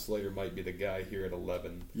Rashawn Slater might be the guy here at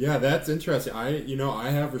 11. Yeah, that's interesting. I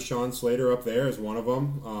have Rashawn Slater up there as one of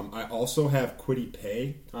them. I also have Kwity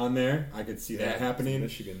Paye on there. I could see that happening.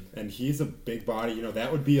 Michigan, and he's a big body.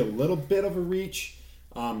 That would be a little bit of a reach.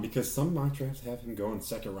 Because some mock drafts have him going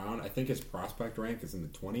second round. I think his prospect rank is in the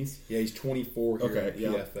 20s. Yeah, he's 24 here at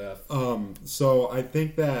PFF. So I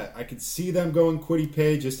think that I could see them going Kwity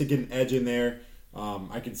Paye just to get an edge in there.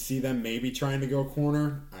 I could see them maybe trying to go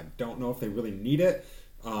corner. I don't know if they really need it,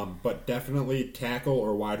 but definitely tackle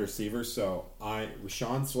or wide receiver. So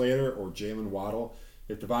Rashawn Slater or Jalen Waddle.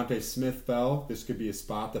 If Devontae Smith fell, this could be a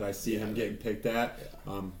spot that I see him getting picked at.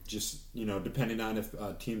 Depending on if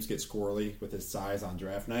teams get squirrely with his size on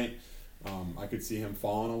draft night, I could see him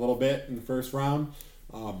falling a little bit in the first round.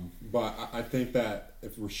 But I think that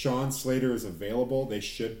if Rashawn Slater is available, they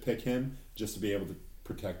should pick him just to be able to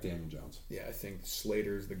protect Daniel Jones. Yeah, I think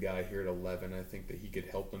Slater's the guy here at 11. I think that he could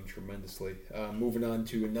help them tremendously. Moving on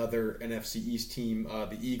to another NFC East team,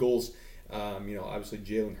 the Eagles. Obviously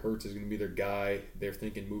Jalen Hurts is going to be their guy. They're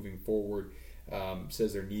thinking moving forward.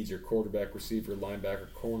 Says their needs are quarterback, receiver,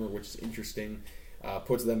 linebacker, corner, which is interesting.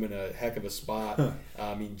 Puts them in a heck of a spot.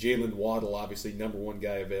 Jalen Waddle, obviously number one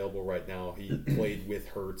guy available right now. He played with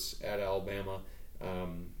Hurts at Alabama.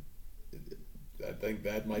 I think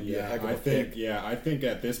that might be a heck of a pick. Yeah, I think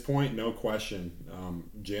at this point, no question,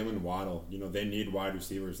 Jalen Waddle. They need wide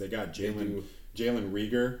receivers. They got Jalen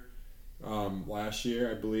Reagor last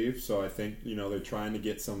year, I believe. So I think they're trying to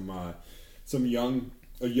get a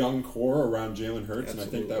young core around Jalen Hurts, and I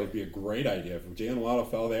think that would be a great idea. If Jalen Waddle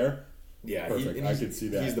fell there, perfect. I could see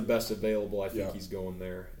that. He's the best available. I think he's going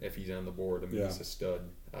there if he's on the board. He's a stud.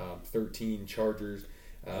 13 Chargers,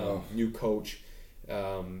 new coach.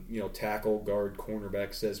 Tackle, guard,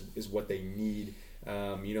 cornerback is what they need.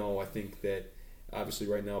 I think that obviously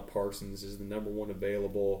right now Parsons is the number one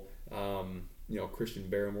available. Christian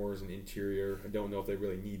Barrymore is an interior. I don't know if they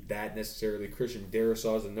really need that necessarily. Christian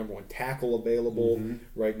Darrisaw is the number one tackle available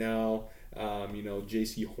right now.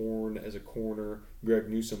 J.C. Horn as a corner. Greg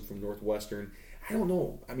Newsome from Northwestern. I don't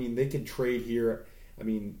know. They can trade here.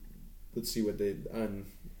 Let's see what they on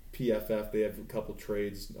PFF. They have a couple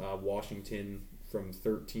trades. Washington from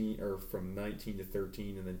 19 to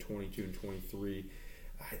 13, and then 22 and 23.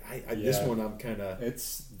 This one I'm kind of.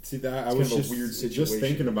 I was just a weird situation. Just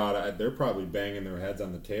thinking about it, they're probably banging their heads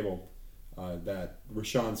on the table that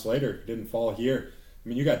Rashawn Slater didn't fall here.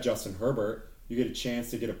 You got Justin Herbert. You get a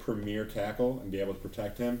chance to get a premier tackle and be able to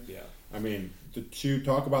protect him. Yeah. I mean,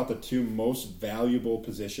 talk about the two most valuable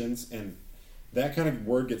positions, and that kind of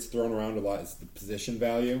word gets thrown around a lot, is the position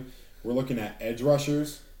value. We're looking at edge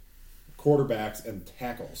rushers, quarterbacks, and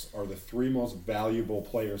tackles are the three most valuable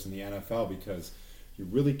players in the NFL, because you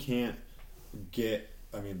really can't get,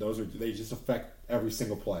 I mean, they just affect every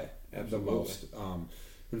single play. Absolutely. The most.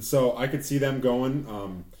 And so I could see them going.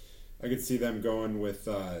 With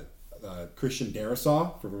Christian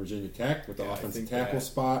Darrisaw from Virginia Tech with the offensive tackle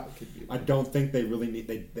spot. I don't think they really need.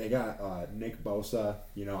 They got Nick Bosa.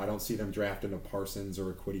 I don't see them drafting a Parsons or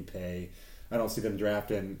a Kwity Paye. I don't see them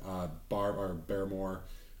drafting Barmore.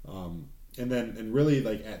 And really,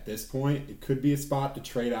 like, at this point, it could be a spot to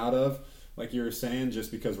trade out of, like you were saying, just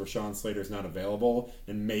because Rashawn Slater's not available.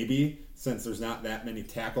 And maybe, since there's not that many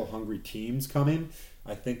tackle-hungry teams coming,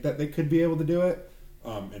 I think that they could be able to do it.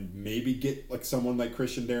 And maybe get like someone like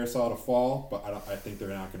Christian Darrisaw to fall, but I think they're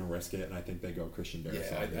not going to risk it, and I think they go Christian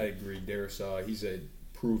Darrisaw. Yeah, I agree. Darrisaw, he's a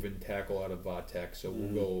proven tackle out of Tech, so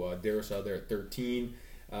we'll go Darrisaw there at 13.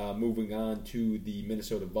 Moving on to the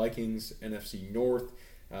Minnesota Vikings, NFC North.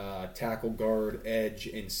 Tackle, guard, edge,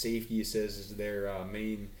 and safety, it says, is their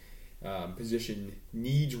main position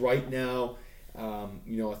needs right now.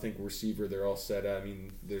 I think receiver, they're all set. I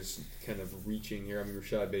mean, there's kind of reaching here. I mean,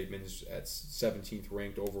 Rashad Bateman's at 17th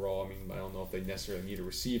ranked overall. I mean, I don't know if they necessarily need a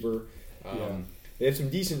receiver. They have some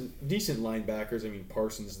decent linebackers. I mean,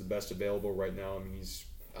 Parsons is the best available right now. I mean, he's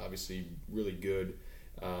obviously really good.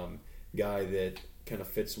 Guy that kind of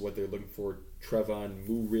fits what they're looking for. Trevon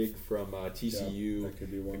Moehrig from TCU, that could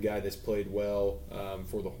be one. A guy that's played well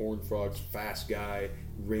for the Horned Frogs. Fast guy,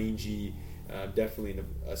 rangy. Definitely in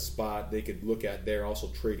a spot they could look at there. Also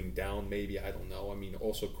trading down, maybe. I don't know. I mean,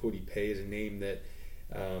 also Kwity Paye is a name that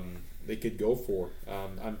they could go for.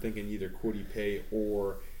 I'm thinking either Kwity Paye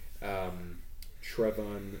or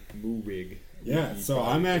Trevon Moehrig. Yeah, so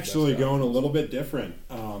I'm actually going a little bit different.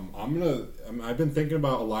 I've been thinking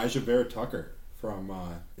about Elijah Vera Tucker from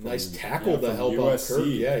nice tackle to help USC. Out Kirk.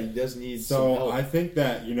 Yeah, he does need some So help. I think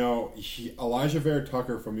that Elijah Vera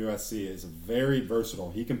Tucker from USC is very versatile.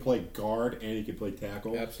 He can play guard and he can play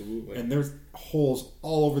tackle. Absolutely. And there's holes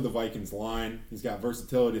all over the Vikings line. He's got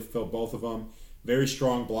versatility to fill both of them. Very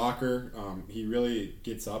strong blocker. He really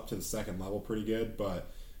gets up to the second level pretty good,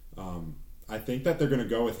 but I think that they're going to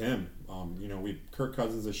go with him. Kirk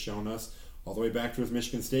Cousins has shown us all the way back to his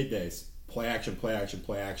Michigan State days. Play action, play action,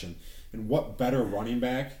 play action. And what better running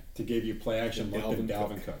back to give you play action look than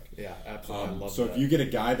Dalvin Cook? Yeah, absolutely. I love so that. if you get a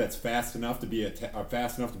guy that's fast enough to be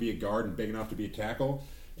a guard and big enough to be a tackle,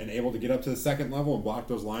 and able to get up to the second level and block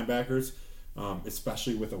those linebackers,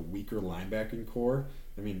 especially with a weaker linebacking core.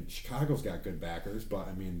 I mean, Chicago's got good backers, but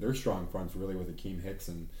I mean their strong fronts really with Akeem Hicks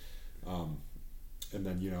and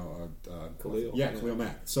then Khalil. Khalil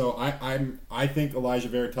Mack. So I think Elijah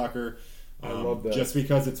Vera Tucker. I love that. Just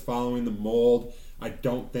because it's following the mold. I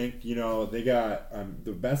don't think, they got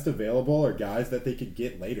the best available are guys that they could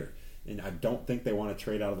get later. And I don't think they want to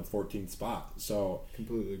trade out of the 14th spot. So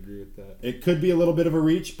Completely agree with that. it could be a little bit of a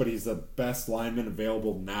reach, but he's the best lineman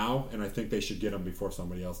available now, and I think they should get him before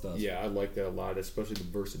somebody else does. Yeah, I like that a lot, especially the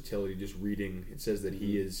versatility. Just reading, it says that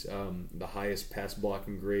he is the highest pass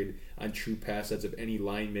blocking grade on true pass sets of any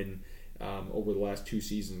lineman over the last 2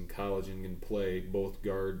 seasons in college, and can play both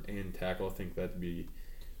guard and tackle. I think that'd be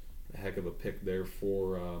a heck of a pick there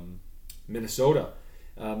for Minnesota.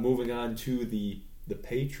 Moving on to the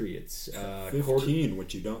Patriots. 15,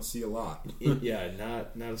 which you don't see a lot. Yeah,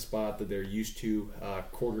 not a spot that they're used to.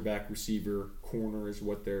 Quarterback, receiver, corner is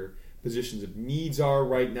what their positions of needs are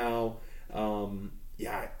right now.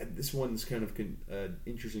 This one's kind of an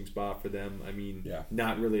interesting spot for them. I mean,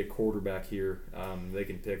 not really a quarterback here. They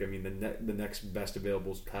can pick. I mean, the next best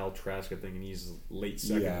available is Kyle Trask, I think, and he's late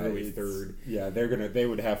second, early third. Yeah, they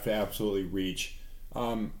would have to absolutely reach.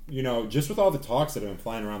 Just with all the talks that have been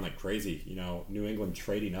flying around like crazy, New England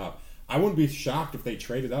trading up, I wouldn't be shocked if they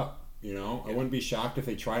traded up. I wouldn't be shocked if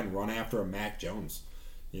they tried and run after a Mac Jones.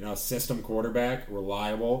 System quarterback,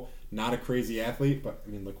 reliable, not a crazy athlete, but I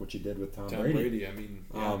mean, look what you did with Tom Brady. I mean,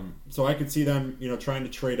 so I could see them, trying to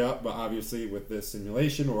trade up, but obviously with this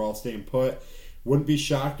simulation, we're all staying put. Wouldn't be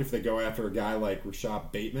shocked if they go after a guy like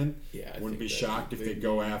Rashad Bateman. Yeah, wouldn't be shocked if they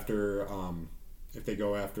go after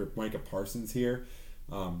Micah Parsons here.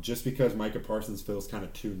 Just because Micah Parsons fills kind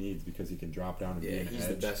of two needs because he can drop down and be an he's edge.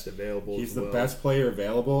 the best available. He's as the well. best player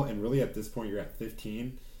available, and really at this point you're at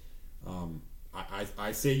 15.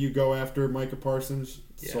 I say you go after Micah Parsons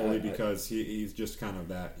solely because he's just kind of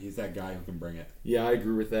that. He's that guy who can bring it. Yeah, I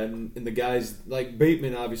agree with that. And the guys like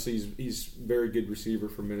Bateman, obviously, he's very good receiver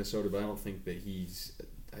for Minnesota, but I don't think that he's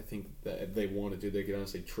I think that if they wanted to, they could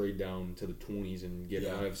honestly trade down to the 20s and get.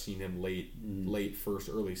 Yeah. I've seen him late first,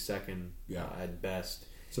 early second, at best.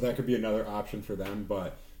 So that could be another option for them.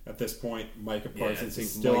 But at this point, Micah Parsons think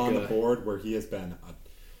is still on the Micah- board where he has been.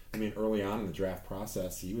 Early on in the draft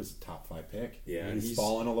process, he was a top 5 pick. Yeah, and and he's he's-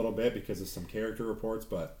 fallen a little bit because of some character reports,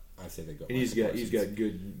 but I say they go. And he's Micah got Parsons.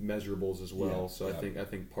 good measurables as well. Yeah, So yeah. I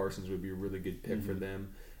think Parsons would be a really good pick for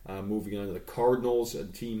them. Moving on to the Cardinals, a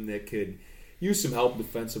team that could use some help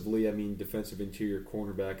defensively. I mean, defensive interior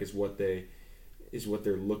cornerback is what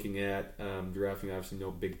they're looking at. Drafting obviously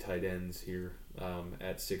no big tight ends here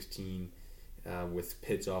at 16. With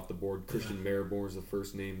Pitts off the board, Christian Maribor is the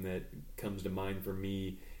first name that comes to mind for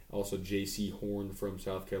me. Also, J.C. Horn from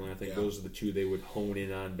South Carolina. I think those are the two they would hone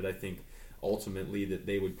in on, but I think ultimately that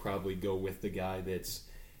they would probably go with the guy that's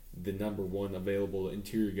the number one available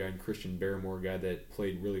interior guy, and Christian Barmore, a guy that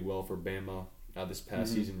played really well for Bama this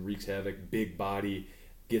past season, wreaks havoc, big body,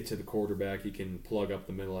 get to the quarterback, he can plug up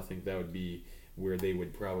the middle. I think that would be where they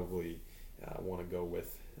would probably want to go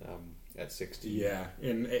with at 16. Yeah,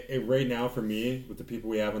 and right now for me, with the people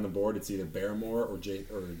we have on the board, it's either Barmore or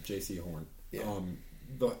J.C. Horn. Yeah.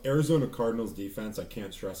 The Arizona Cardinals defense, I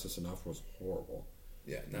can't stress this enough, was horrible.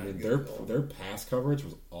 Yeah, I not mean, good at all. their pass coverage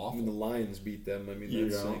was I awful. mean, the Lions beat them. I mean, You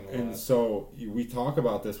that's know, saying a and lot. so we talk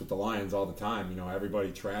about this with the Lions all the time. You know,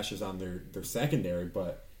 everybody trashes on their secondary,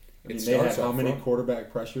 but I mean, It they have starts how up many front.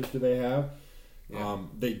 quarterback pressures do they have? Yeah.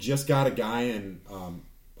 They just got a guy in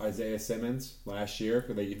Isaiah Simmons last year.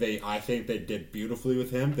 I think they did beautifully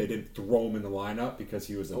with him. They didn't throw him in the lineup because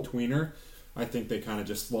he was a tweener. I think they kind of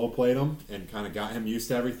just slow played him and kind of got him used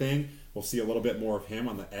to everything. We'll see a little bit more of him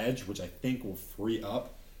on the edge, which I think will free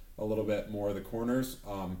up a little bit more of the corners.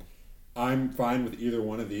 I'm fine with either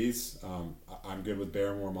one of these. I'm good with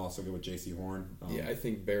Barrymore. I'm also good with J.C. Horn. I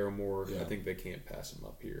think Barrymore, yeah. I think they can't pass him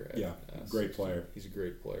up here. Great 16. player. He's a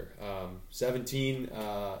great player. 17,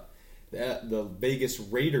 the Vegas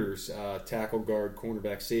Raiders tackle guard,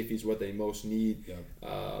 cornerback, safety is what they most need. Yep.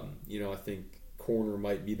 I think corner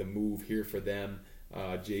might be the move here for them.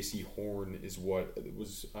 J.C. Horn is what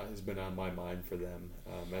has been on my mind for them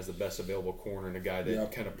as the best available corner and a guy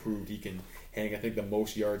that kind of proved he can hang. I think the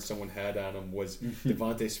most yards someone had on him was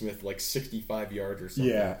Devontae Smith, like 65 yards or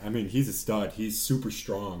something. Yeah, I mean, he's a stud. He's super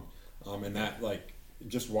strong. And that, like,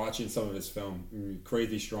 just watching some of his film,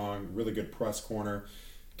 crazy strong, really good press corner.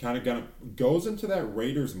 Kind of goes into that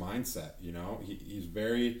Raiders mindset, you know? He's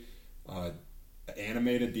very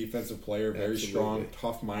animated defensive player, very strong,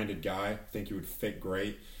 tough-minded guy. I think he would fit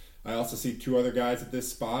great. I also see two other guys at this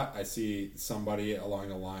spot. I see somebody along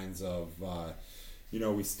the lines of,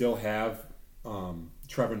 we still have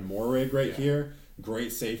Trevin Moehrig right here.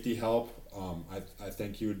 Great safety help. I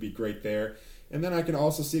think he would be great there. And then I can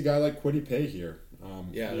also see a guy like Kwity Paye here.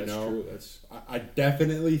 That's true. I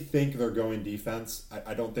definitely think they're going defense.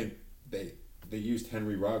 I don't think they used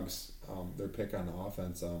Henry Ruggs, their pick on the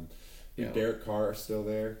offense. Derek Carr is still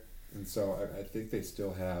there, and so I think they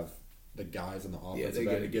still have the guys on the offensive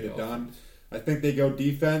end to get it done. I think they go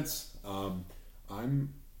defense.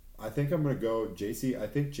 I think I'm going to go JC. I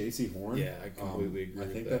think J.C. Horn. Yeah, I completely agree. I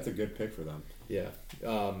think that's a good pick for them. Yeah.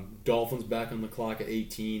 Dolphins back on the clock at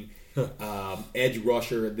 18. Edge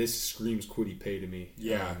rusher. This screams Kwity Paye to me.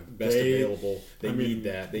 Yeah, best available. They need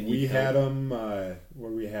that. We had them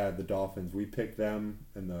where we had the Dolphins. We picked them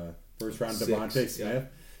in the first round. Devontae Smith. Yeah.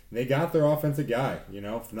 They got their offensive guy.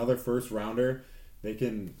 Another first rounder. They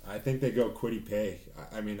can. I think they go Kwity Paye.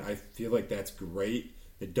 I mean, I feel like that's great.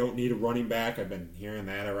 They don't need a running back. I've been hearing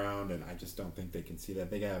that around, and I just don't think they can see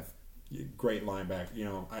that. They have great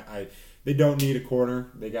linebacker. They don't need a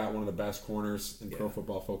corner. They got one of the best corners in Pro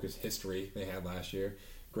Football Focus history they had last year.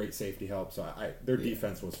 Great safety help. So their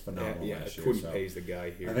defense was phenomenal last year. Kwity Paye's the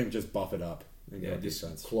guy here. I think just buff it up and go just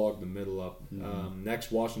defense. clog the middle up.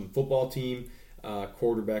 Next, Washington football team,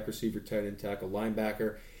 quarterback, receiver, tight end, tackle,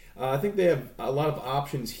 linebacker. I think they have a lot of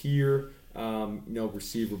options here.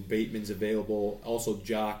 Receiver Bateman's available. Also,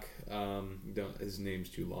 Jock. His name's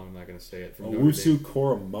too long. I'm not going to say it. Owusu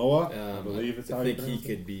Koromoa, I believe it's how I you think he pronounce it.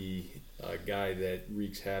 could be a guy that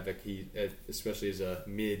wreaks havoc. Especially as a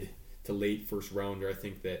mid to late first rounder. I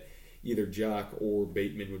think that either Jock or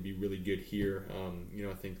Bateman would be really good here.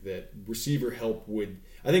 I think that receiver help would.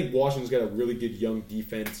 I think Washington's got a really good young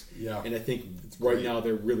defense. Yeah. And I think right now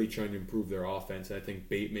they're really trying to improve their offense. And I think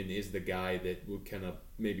Bateman is the guy that would kind of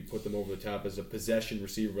maybe put them over the top as a possession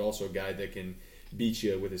receiver, but also a guy that can beat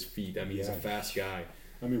you with his feet. I mean, he's a fast guy.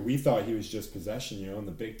 I mean, we thought he was just possession. In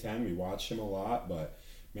the Big Ten, we watched him a lot, but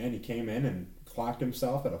man, he came in and clocked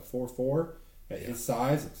himself at a 4.4. At his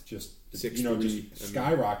size, it's just 6'3",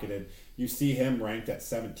 skyrocketed. You see him ranked at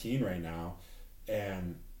 17 right now.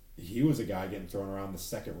 and he was a guy getting thrown around the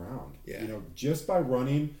second round. Yeah. You know, just by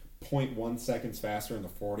running 0.1 seconds faster in the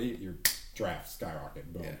 40, your draft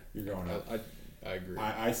skyrocket. Boom. Yeah. You're going up. I agree.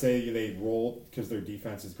 I say they roll because their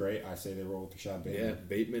defense is great. I say they roll with Rashad Bateman. Yeah,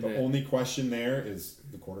 Bateman. The only question there is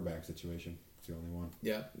the quarterback situation. It's the only one.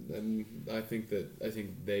 Yeah, and I think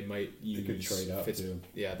they might use. They could trade up too.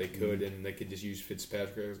 Yeah, they could, and they could just use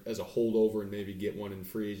Fitzpatrick as a holdover and maybe get one in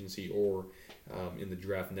free agency or in the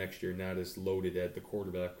draft next year. Not as loaded at the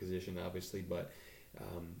quarterback position, obviously, but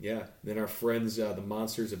yeah. Then our friends, the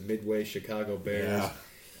Monsters of Midway, Chicago Bears.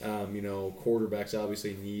 Yeah. Quarterbacks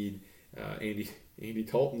obviously need. Andy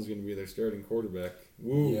Dalton's going to be their starting quarterback.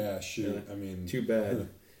 Woo. Yeah, shoot. Yeah. I mean, Too bad.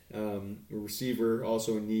 Receiver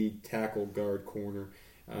also need tackle, guard, corner.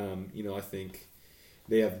 I think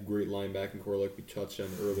they have great linebacking core like we touched on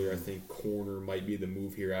earlier. I think corner might be the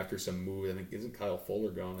move here after some moves. I think isn't Kyle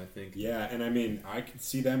Fuller gone? I think. Yeah, and I mean I could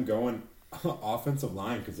see them going offensive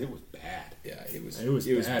line because it was bad. Yeah, it was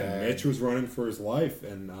bad. Mitch was running for his life,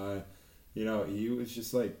 and he was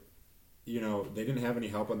just like, they didn't have any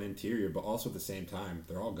help on the interior, but also at the same time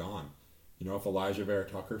they're all gone. If Elijah Vera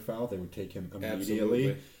Tucker fell, they would take him immediately.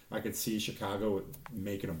 Absolutely. I could see Chicago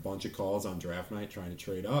making a bunch of calls on draft night trying to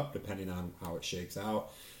trade up, depending on how it shakes out.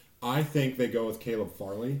 I think they go with Caleb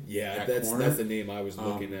Farley. Yeah, that's the name I was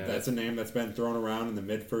looking at. That's a name that's been thrown around in the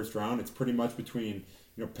mid-first round. It's pretty much between,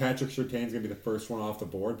 Patrick Surtain's going to be the first one off the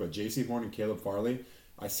board, but J.C. Horn and Caleb Farley,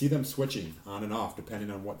 I see them switching on and off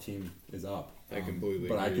depending on what team is up. I completely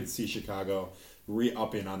But agree. I could see Chicago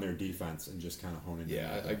re-upping on their defense and just kind of honing in.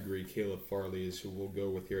 Yeah, I agree. Caleb Farley is who we'll go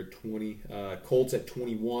with here at 20. Colts at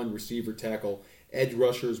 21, receiver, tackle, edge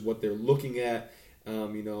rushers, what they're looking at.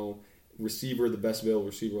 Receiver, the best available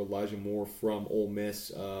receiver, Elijah Moore from Ole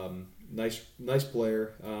Miss. Nice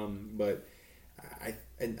player, but I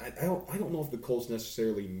don't know if the Colts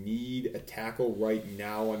necessarily need a tackle right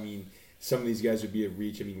now. I mean, some of these guys would be a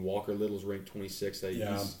reach. I mean, Walker Little's ranked 26th.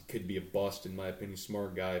 He could be a bust in my opinion.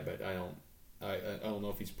 Smart guy, but I don't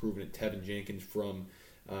know if he's proven it. Tevin Jenkins from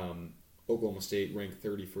Oklahoma State, ranked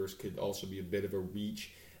 31st, could also be a bit of a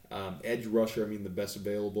reach. Edge rusher, I mean, the best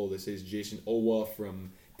available. This is Jason Owa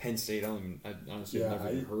from Penn State. I honestly have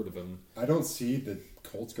never even heard of him. I don't see the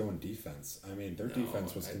Colts going defense. I mean, their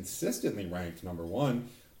defense was consistently ranked number one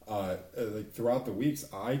throughout the weeks.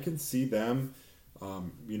 I can see them.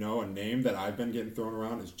 A name that I've been getting thrown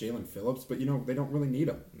around is Jalen Phillips, but they don't really need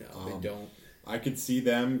him. No, they don't. I could see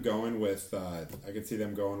them going with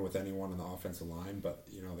anyone on the offensive line, but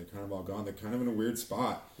they're kind of all gone. They're kind of in a weird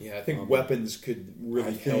spot. Yeah, I think weapons could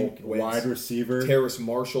really help. Wide receiver, Terrace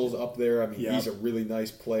Marshall's up there. I mean, he's a really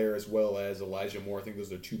nice player, as well as Elijah Moore. I think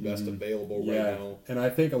those are two best available right now. And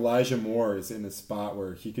I think Elijah Moore is in a spot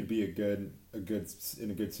where he could be in a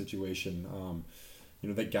good situation.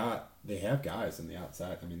 They have guys on the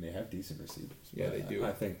outside. I mean, they have decent receivers. Yeah, they do.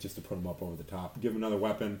 I think just to put them up over the top, give them another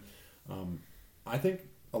weapon. I think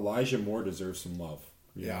Elijah Moore deserves some love.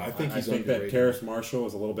 I think he's I think that underrated. Terrace Marshall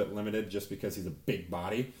is a little bit limited just because he's a big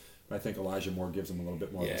body. But I think Elijah Moore gives him a little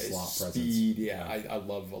bit more of a slot speed. presence. I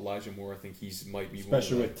love Elijah Moore. I think might be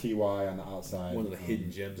especially with Ty on the outside. One of the hidden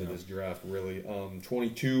gems of this draft, really.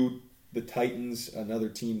 22, the Titans, another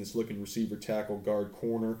team that's looking receiver, tackle, guard,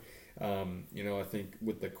 corner. I think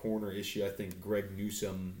with the corner issue, I think Greg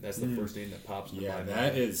Newsome, that's the first name that pops into my mind. Yeah,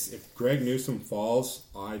 that is. If Greg Newsome falls,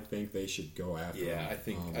 I think they should go after him. Yeah,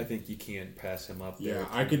 I think you can't pass him up there. Yeah,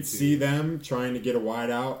 I could see them trying to get a wide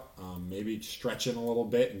out, maybe stretching a little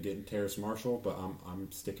bit and getting Terrace Marshall, but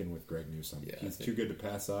I'm sticking with Greg Newsome. Yeah, he's too good to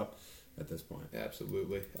pass up at this point.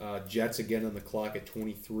 Absolutely. Jets again on the clock at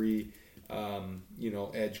 23.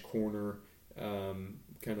 Edge corner,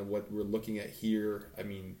 kind of what we're looking at here. I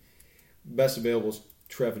mean, best available is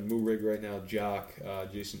Trevin Murig right now, Jock,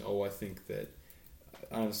 Jason O. I think that,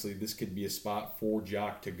 honestly, this could be a spot for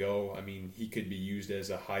Jock to go. I mean, he could be used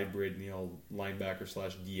as a hybrid, linebacker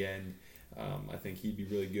 / DN. I think he'd be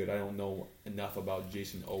really good. I don't know enough about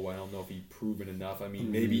Jason O. I don't know if he's proven enough. I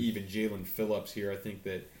mean, maybe even Jalen Phillips here. I think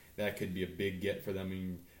that could be a big get for them. I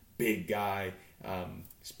mean, big guy.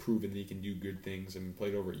 He's proven that he can do good things. I mean,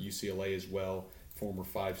 played over at UCLA as well, former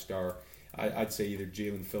 5-star. I'd say either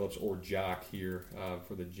Jalen Phillips or Jock here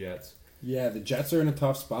for the Jets. Yeah, the Jets are in a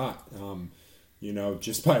tough spot.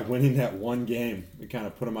 Just by winning that one game, we kind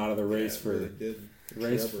of put them out of the race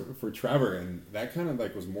for Trevor, and that kind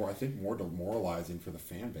of was more demoralizing for the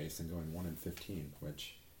fan base than going 1-15,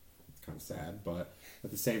 which is kind of sad. But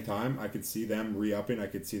at the same time, I could see them re-upping. I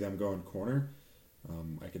could see them going corner.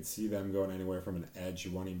 I could see them going anywhere from an edge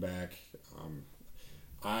running back.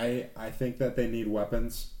 I think that they need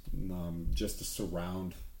weapons just to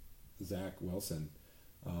surround Zach Wilson.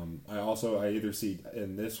 I either see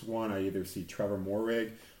in this one, I either see Trevor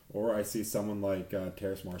Morrig or I see someone like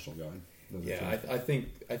Terrace Marshall going. Yeah, I think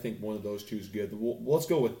one of those two is good. Let's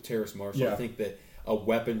go with Terrace Marshall. Yeah. I think that a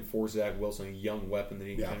weapon for Zach Wilson, a young weapon that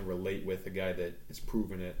he can Yeah. kind of relate with, a guy that has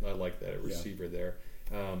proven it. I like that receiver there.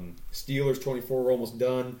 Steelers 24, we're almost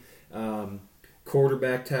done.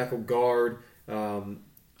 Quarterback, tackle, guard.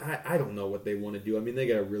 I don't know what they want to do. I mean, they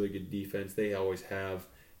got a really good defense. They always have.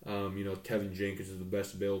 Kevin Jenkins is the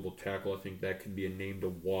best available tackle. I think that could be a name to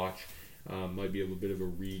watch. Might be a little bit of a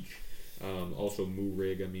reach. Also,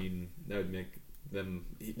 Moorig. I mean, that would make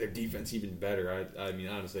their defense even better. I mean,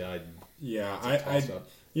 honestly,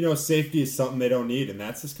 safety is something they don't need, and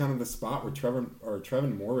that's just kind of the spot where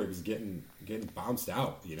Trevin Morrig is getting bounced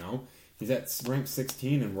out. He's at rank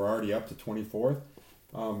 16, and we're already up to 24th.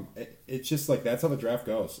 It's just like that's how the draft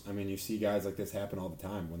goes. I mean, you see guys like this happen all the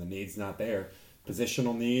time when the need's not there,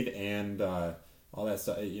 positional need and all that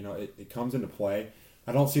stuff. It comes into play.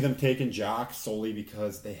 I don't see them taking Jock solely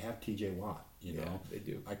because they have T.J. Watt. Yeah, they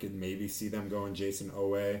do. I could maybe see them going Jason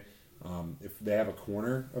Owe. If they have a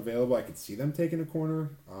corner available, I could see them taking a corner.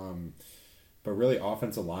 But really,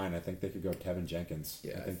 offensive line, I think they could go Tevin Jenkins.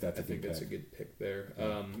 Yeah, I think that's a good pick there.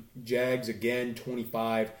 Jags again,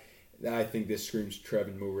 25. I think this screams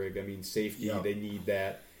Trevin Moorig. I mean, safety, they need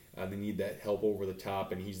that. They need that help over the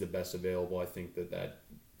top, and he's the best available. I think that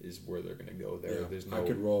is where they're going to go there. Yeah, There's no. I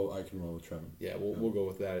can roll with Trevin. Yeah, we'll go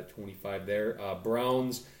with that at 25 there.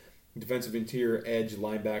 Browns, defensive interior, edge,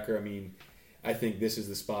 linebacker. I mean, I think this is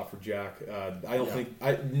the spot for Jack. I don't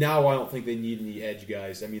think they need any edge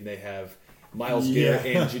guys. I mean, they have Myles Garrett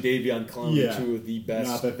and Jadeveon Clowney, two of the best.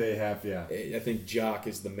 Not that they have, I think Jock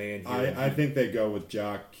is the man here. I think they go with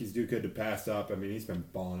Jock. He's too good to pass up. I mean, he's been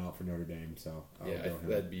balling out for Notre Dame, so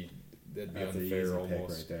that'd be that's unfair an easy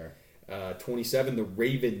almost. pick right there. 27, the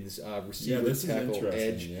Ravens, receiver, this tackle, is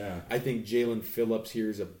edge. Yeah. I think Jalen Phillips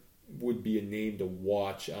here would be a name to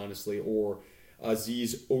watch, honestly, or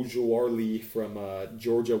Aziz Ojolari from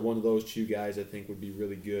Georgia. One of those two guys I think would be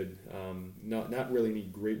really good. Not really any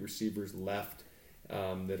great receivers left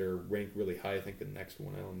that are ranked really high. I think the next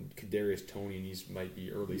one, Kadarius Toney, and he might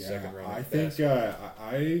be early second round. I think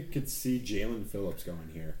I could see Jalen Phillips going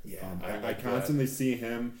here. Yeah, I constantly see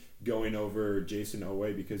him going over Jason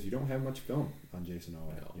Owe because you don't have much film on Jason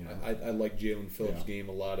Owe. I like Jalen Phillips' game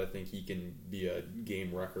a lot. I think he can be a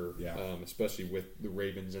game wrecker, especially with the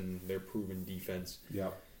Ravens and their proven defense.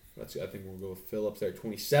 Yeah, I think we'll go with Phillips there.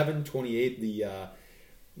 27, 28,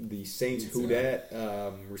 the Saints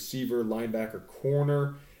Houdat, receiver, linebacker,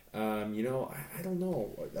 corner. I don't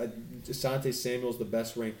know. Asante Samuel's the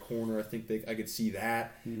best ranked corner. I think I could see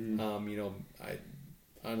that.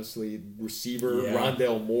 Honestly, receiver,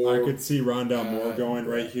 Rondale Moore. I could see Rondale Moore going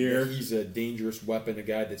right here. He's a dangerous weapon, a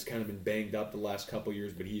guy that's kind of been banged up the last couple of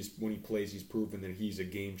years, but when he plays, he's proven that he's a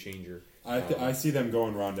game changer. I see them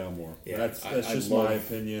going Rondale Moore. Yeah, that's just my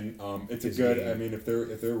opinion. It's a good. Game. I mean, if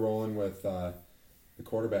they're rolling with the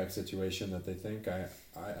quarterback situation that they think, I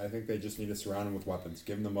think they just need to surround him with weapons.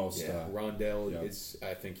 Give him the most. Rondale is.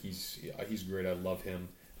 I think he's great. I love him.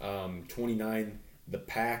 29, the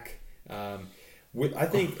Pack. I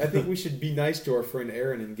think we should be nice to our friend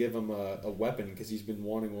Aaron and give him a weapon because he's been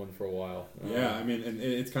wanting one for a while. I mean, and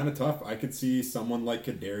it's kind of tough. I could see someone like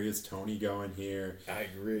Kadarius Toney going here. I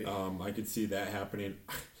agree. I could see that happening.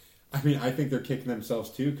 I mean, I think they're kicking themselves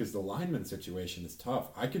too because the lineman situation is tough.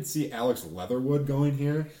 I could see Alex Leatherwood going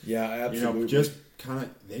here. Yeah, absolutely. Just kind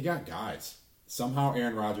of they got guys. Somehow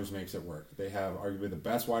Aaron Rodgers makes it work. They have arguably the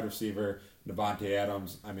best wide receiver, Devontae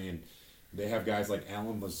Adams. I mean. They have guys like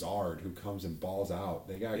Alan Lazard who comes and balls out.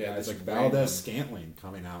 They got guys like Valdez-Scantling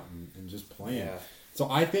coming out and just playing. Yeah. So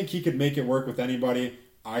I think he could make it work with anybody.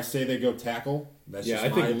 I say they go tackle. That's just I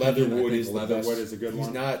my think opinion. Leatherwood is a good one.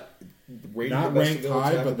 He's not ranked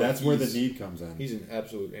high, but that's where the need comes in. He's an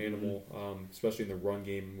absolute animal, especially in the run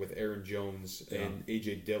game with Aaron Jones and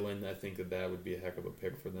A.J. Dillon. I think that would be a heck of a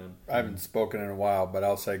pick for them. I haven't spoken in a while, but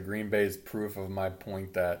I'll say Green Bay's proof of my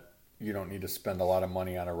point that you don't need to spend a lot of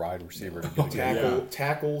money on a wide receiver to get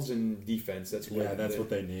tackles and defense. That's what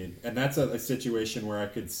they need, and that's a situation where I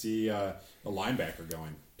could see a linebacker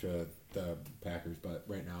going to the Packers. But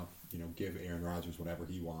right now, give Aaron Rodgers whatever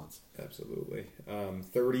he wants. Absolutely.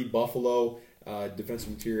 30 Buffalo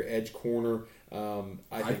defensive interior edge corner.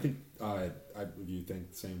 I think you think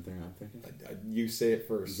the same thing I'm thinking. You say it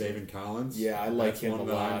first. Zaven Collins. Yeah, I like him a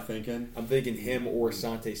lot. I'm thinking him or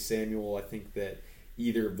Asante Samuel. I think that.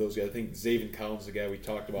 either of those guys. I think Zaven Collins, the guy we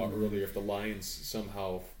talked about earlier, if the Lions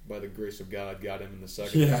somehow, by the grace of God, got him in the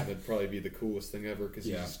second round, that'd probably be the coolest thing ever because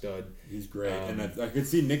he's a stud. He's great. And I could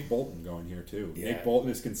see Nick Bolton going here, too. Yeah. Nick Bolton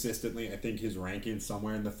is consistently, I think his ranking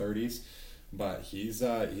somewhere in the 30s. But he's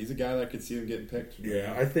a guy that I could see him getting picked.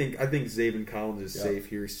 Yeah, I think Zaven Collins is safe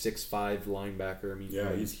here. 6'5" linebacker. I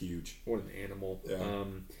mean, he's huge. What an animal. Yeah.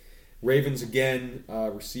 Ravens again,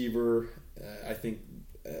 receiver. I think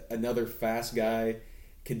another fast guy.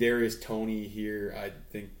 Kadarius Toney here, I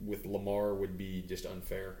think with Lamar would be just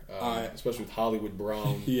unfair, especially with Hollywood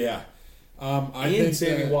Brown. Yeah. I and think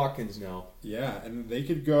Sammy Watkins now. Yeah, and they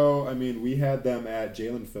could go. I mean, we had them at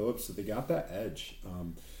Jalen Phillips, so they got that edge.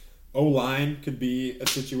 O-line could be a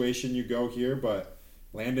situation you go here, but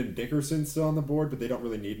Landon Dickerson's still on the board, but they don't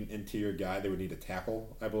really need an interior guy. They would need a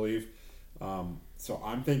tackle, I believe. So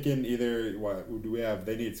I'm thinking either, what do we have?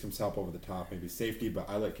 They need some help over the top, maybe safety, but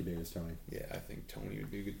I like Kadarius Toney. Yeah, I think Toney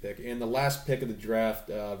would be a good pick. And the last pick of the draft,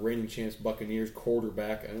 reigning champs Buccaneers,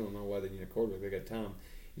 quarterback. I don't know why they need a quarterback. They got Tom.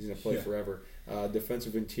 He's going to play forever.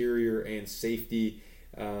 Defensive interior and safety.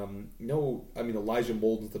 Elijah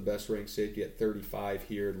Molden's the best ranked safety at 35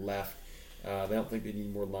 here left. They don't think they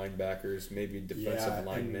need more linebackers, maybe defensive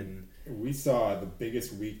linemen. We saw the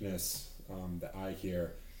biggest weakness that I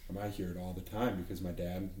hear it all the time because my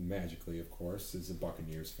dad, magically, of course, is a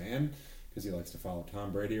Buccaneers fan because he likes to follow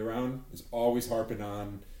Tom Brady around, is always harping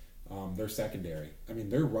on their secondary. I mean,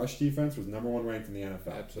 their rush defense was number 1 ranked in the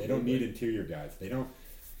NFL. Absolutely. They don't need interior guys. They don't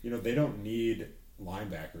need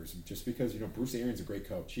linebackers just because Bruce Arians is a great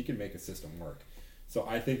coach. He can make a system work. So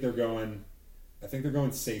I think they're going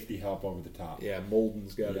safety help over the top. Yeah,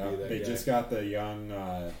 Molden's got to be that They guy. just got the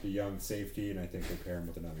young safety, and I think they pair him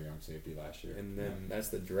with another young safety last year. And then that's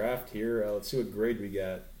the draft here. Let's see what grade we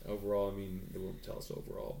got overall. I mean, they won't tell us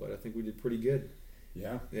overall, but I think we did pretty good.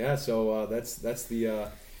 Yeah. Yeah. So that's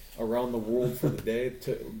the around the world for the day. It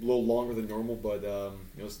took a little longer than normal, but that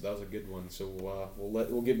was a good one. So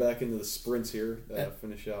we'll get back into the sprints here.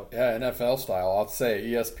 Finish out. Yeah, NFL style. I'll say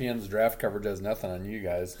ESPN's draft coverage has nothing on you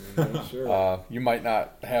guys. Sure. You might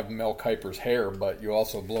not have Mel Kiper's hair, but you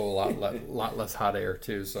also blow a lot less hot air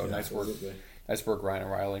too. So nice work, Ryan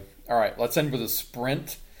and Riley. All right, let's end with a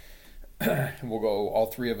sprint. We'll go all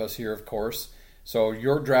three of us here, of course. So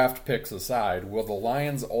your draft picks aside, will the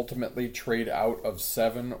Lions ultimately trade out of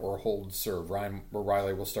 7 or hold serve? Ryan or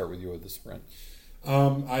Riley, we'll start with you with the sprint.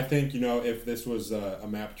 I think if this was a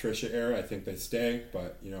Matt Patricia era, I think they stay.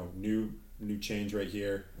 But new change right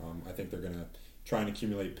here. I think they're gonna try and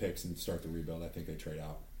accumulate picks and start the rebuild. I think they trade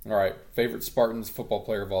out. All right, favorite Spartans football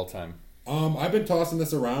player of all time. I've been tossing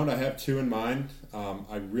this around. I have 2 in mind.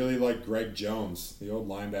 I really like Greg Jones, the old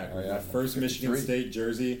linebacker. Oh, yeah. My first 53. Michigan State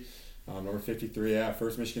jersey, number 53. Yeah,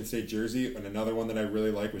 first Michigan State jersey. And another one that I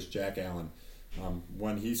really like was Jack Allen.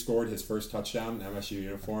 When he scored his first touchdown in MSU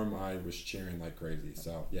uniform, I was cheering like crazy.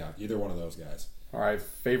 So yeah, either one of those guys. All right,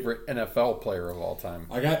 favorite NFL player of all time.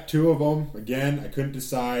 I got 2 of them. Again, I couldn't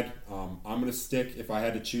decide. I'm going to stick. If I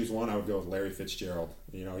had to choose one, I would go with Larry Fitzgerald.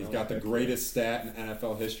 He's got the greatest stat in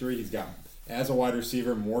NFL history. He's got, as a wide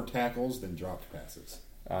receiver, more tackles than dropped passes.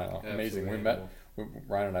 I know, amazing.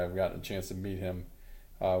 Ryan and I have gotten a chance to meet him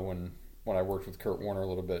when I worked with Kurt Warner a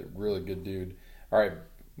little bit. Really good dude. All right,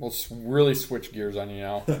 we'll really switch gears on you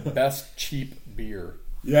now. Best cheap beer.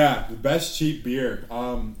 Yeah, the best cheap beer.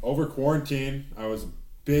 Over quarantine, I was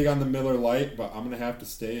big on the Miller Lite, but I'm going to have to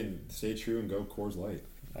stay true and go Coors Light.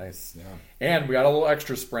 Nice. Yeah. And we got a little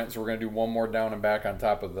extra sprint, so we're going to do one more down and back on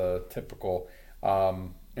top of the typical.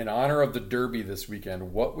 In honor of the Derby this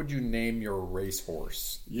weekend, what would you name your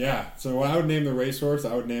racehorse? Yeah, so when I would name the racehorse,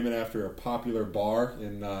 I would name it after a popular bar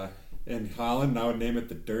in Holland, and I would name it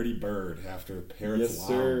the Dirty Bird after Parrots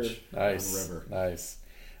Lounge on the river. Nice.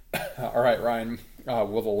 All right, Ryan.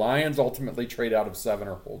 Will the Lions ultimately trade out of 7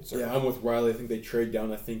 or hold serve? Yeah, I'm with Riley. I think they trade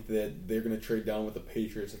down. I think that they're going to trade down with the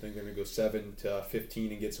Patriots. I think they're going to go 7 to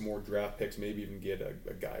 15 and get some more draft picks, maybe even get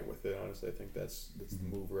a guy with it. Honestly, I think that's the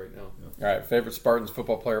move right now. All right, favorite Spartans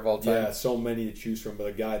football player of all time? Yeah, so many to choose from, but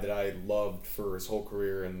a guy that I loved for his whole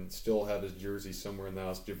career and still have his jersey somewhere in the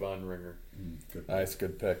house, Javon Ringer. Nice,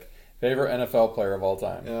 good pick. Favorite NFL player of all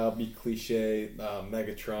time? I'll be cliche.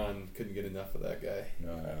 Megatron, couldn't get enough of that guy.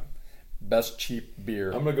 Best cheap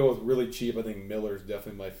beer? I'm going to go with really cheap. I think Miller's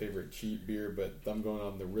definitely my favorite cheap beer, but if I'm going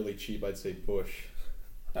on the really cheap, I'd say Busch.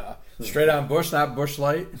 Straight on Busch, not Busch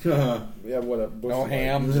Light? Yeah, what a Busch No Light.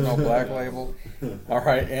 hams, no black label. All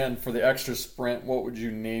right, and for the extra sprint, what would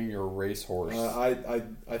you name your racehorse?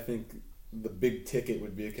 I think the Big Ticket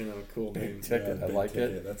would be a kind of a cool name. Big Ticket, Yeah, I Big like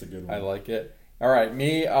Ticket. it. That's a good one. I like it. All right,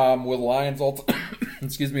 me, will Lions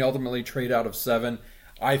ultimately trade out of 7?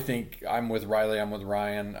 I think I'm with Riley. I'm with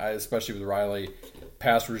Ryan. Especially with Riley.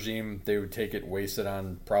 Pass regime, they would take it, waste it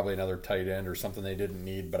on probably another tight end or something they didn't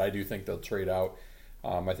need. But I do think they'll trade out.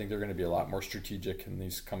 I think they're going to be a lot more strategic in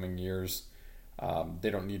these coming years. They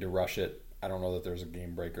don't need to rush it. I don't know that there's a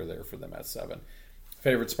game breaker there for them at 7.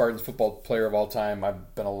 Favorite Spartans football player of all time.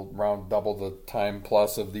 I've been around double the time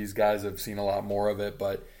plus of these guys. I've seen a lot more of it,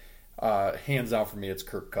 but hands down for me, it's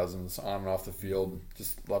Kirk Cousins on and off the field.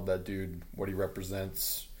 Just love that dude, what he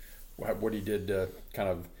represents, what he did to kind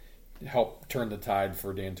of help turn the tide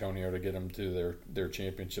for D'Antonio to get them to their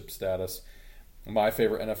championship status. My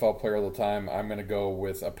favorite NFL player of the time, I'm going to go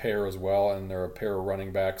with a pair as well, and they're a pair of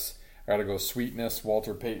running backs. I got to go Sweetness,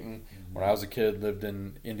 Walter Payton. When I was a kid, lived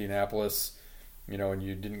in Indianapolis, and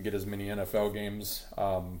you didn't get as many NFL games.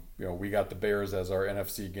 We got the Bears as our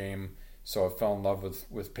NFC game, so I fell in love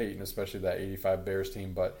with Payton, especially that 85 Bears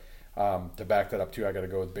team. But to back that up too, I got to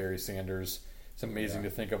go with Barry Sanders. It's amazing to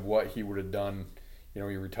think of what he would have done. He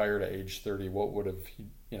retired at age 30. What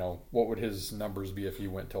would his numbers be if he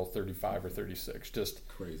went till 35 or 36? Just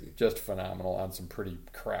crazy, just phenomenal on some pretty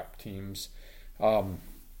crap teams,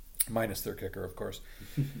 minus their kicker, of course.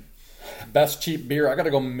 Best cheap beer, I got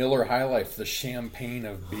to go Miller High Life, the champagne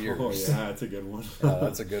of beers. Oh yeah, that's a good one.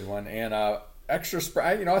 That's a good one. And extra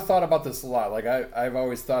Sprite. I thought about this a lot. Like I've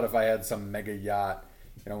always thought if I had some mega yacht,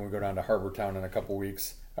 when we go down to Harbor Town in a couple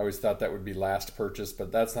weeks, I always thought that would be last purchase,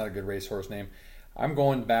 but that's not a good racehorse name. I'm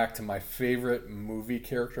going back to my favorite movie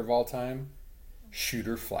character of all time,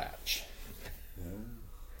 Shooter Flatch. Yeah.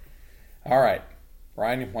 All right.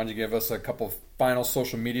 Ryan, why don't you give us a couple final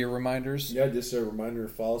social media reminders? Yeah, just a reminder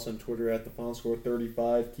to follow us on Twitter at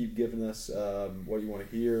TheFinalScore35. Keep giving us what you want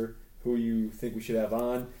to hear, who you think we should have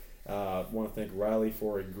on. I want to thank Riley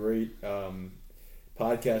for a great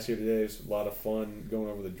podcast here today. It was a lot of fun going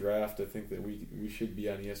over the draft. I think that we should be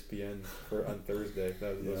on ESPN on Thursday.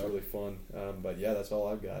 That was really fun. But yeah, that's all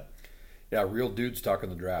I've got. Yeah, real dudes talking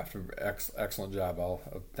the draft. Excellent job. I'll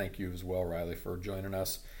thank you as well, Riley, for joining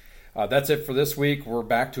us. That's it for this week. We're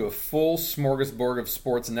back to a full smorgasbord of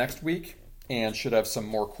sports next week and should have some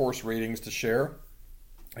more course ratings to share.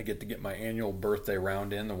 I get to get my annual birthday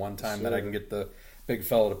round in, the one time that I can get the big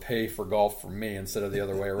fella to pay for golf for me instead of the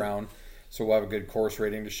other way around. So we'll have a good course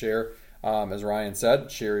rating to share. As Ryan said,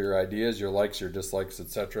 share your ideas, your likes, your dislikes,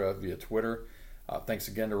 etc. via Twitter. Thanks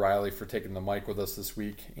again to Riley for taking the mic with us this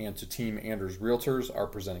week, and to Team Anders Realtors, our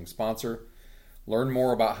presenting sponsor. Learn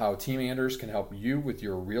more about how Team Anders can help you with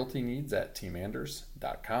your realty needs at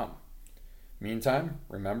teamanders.com. Meantime,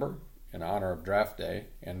 remember, in honor of draft day,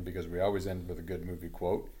 and because we always end with a good movie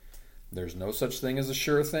quote, there's no such thing as a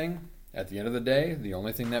sure thing. At the end of the day, the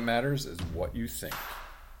only thing that matters is what you think.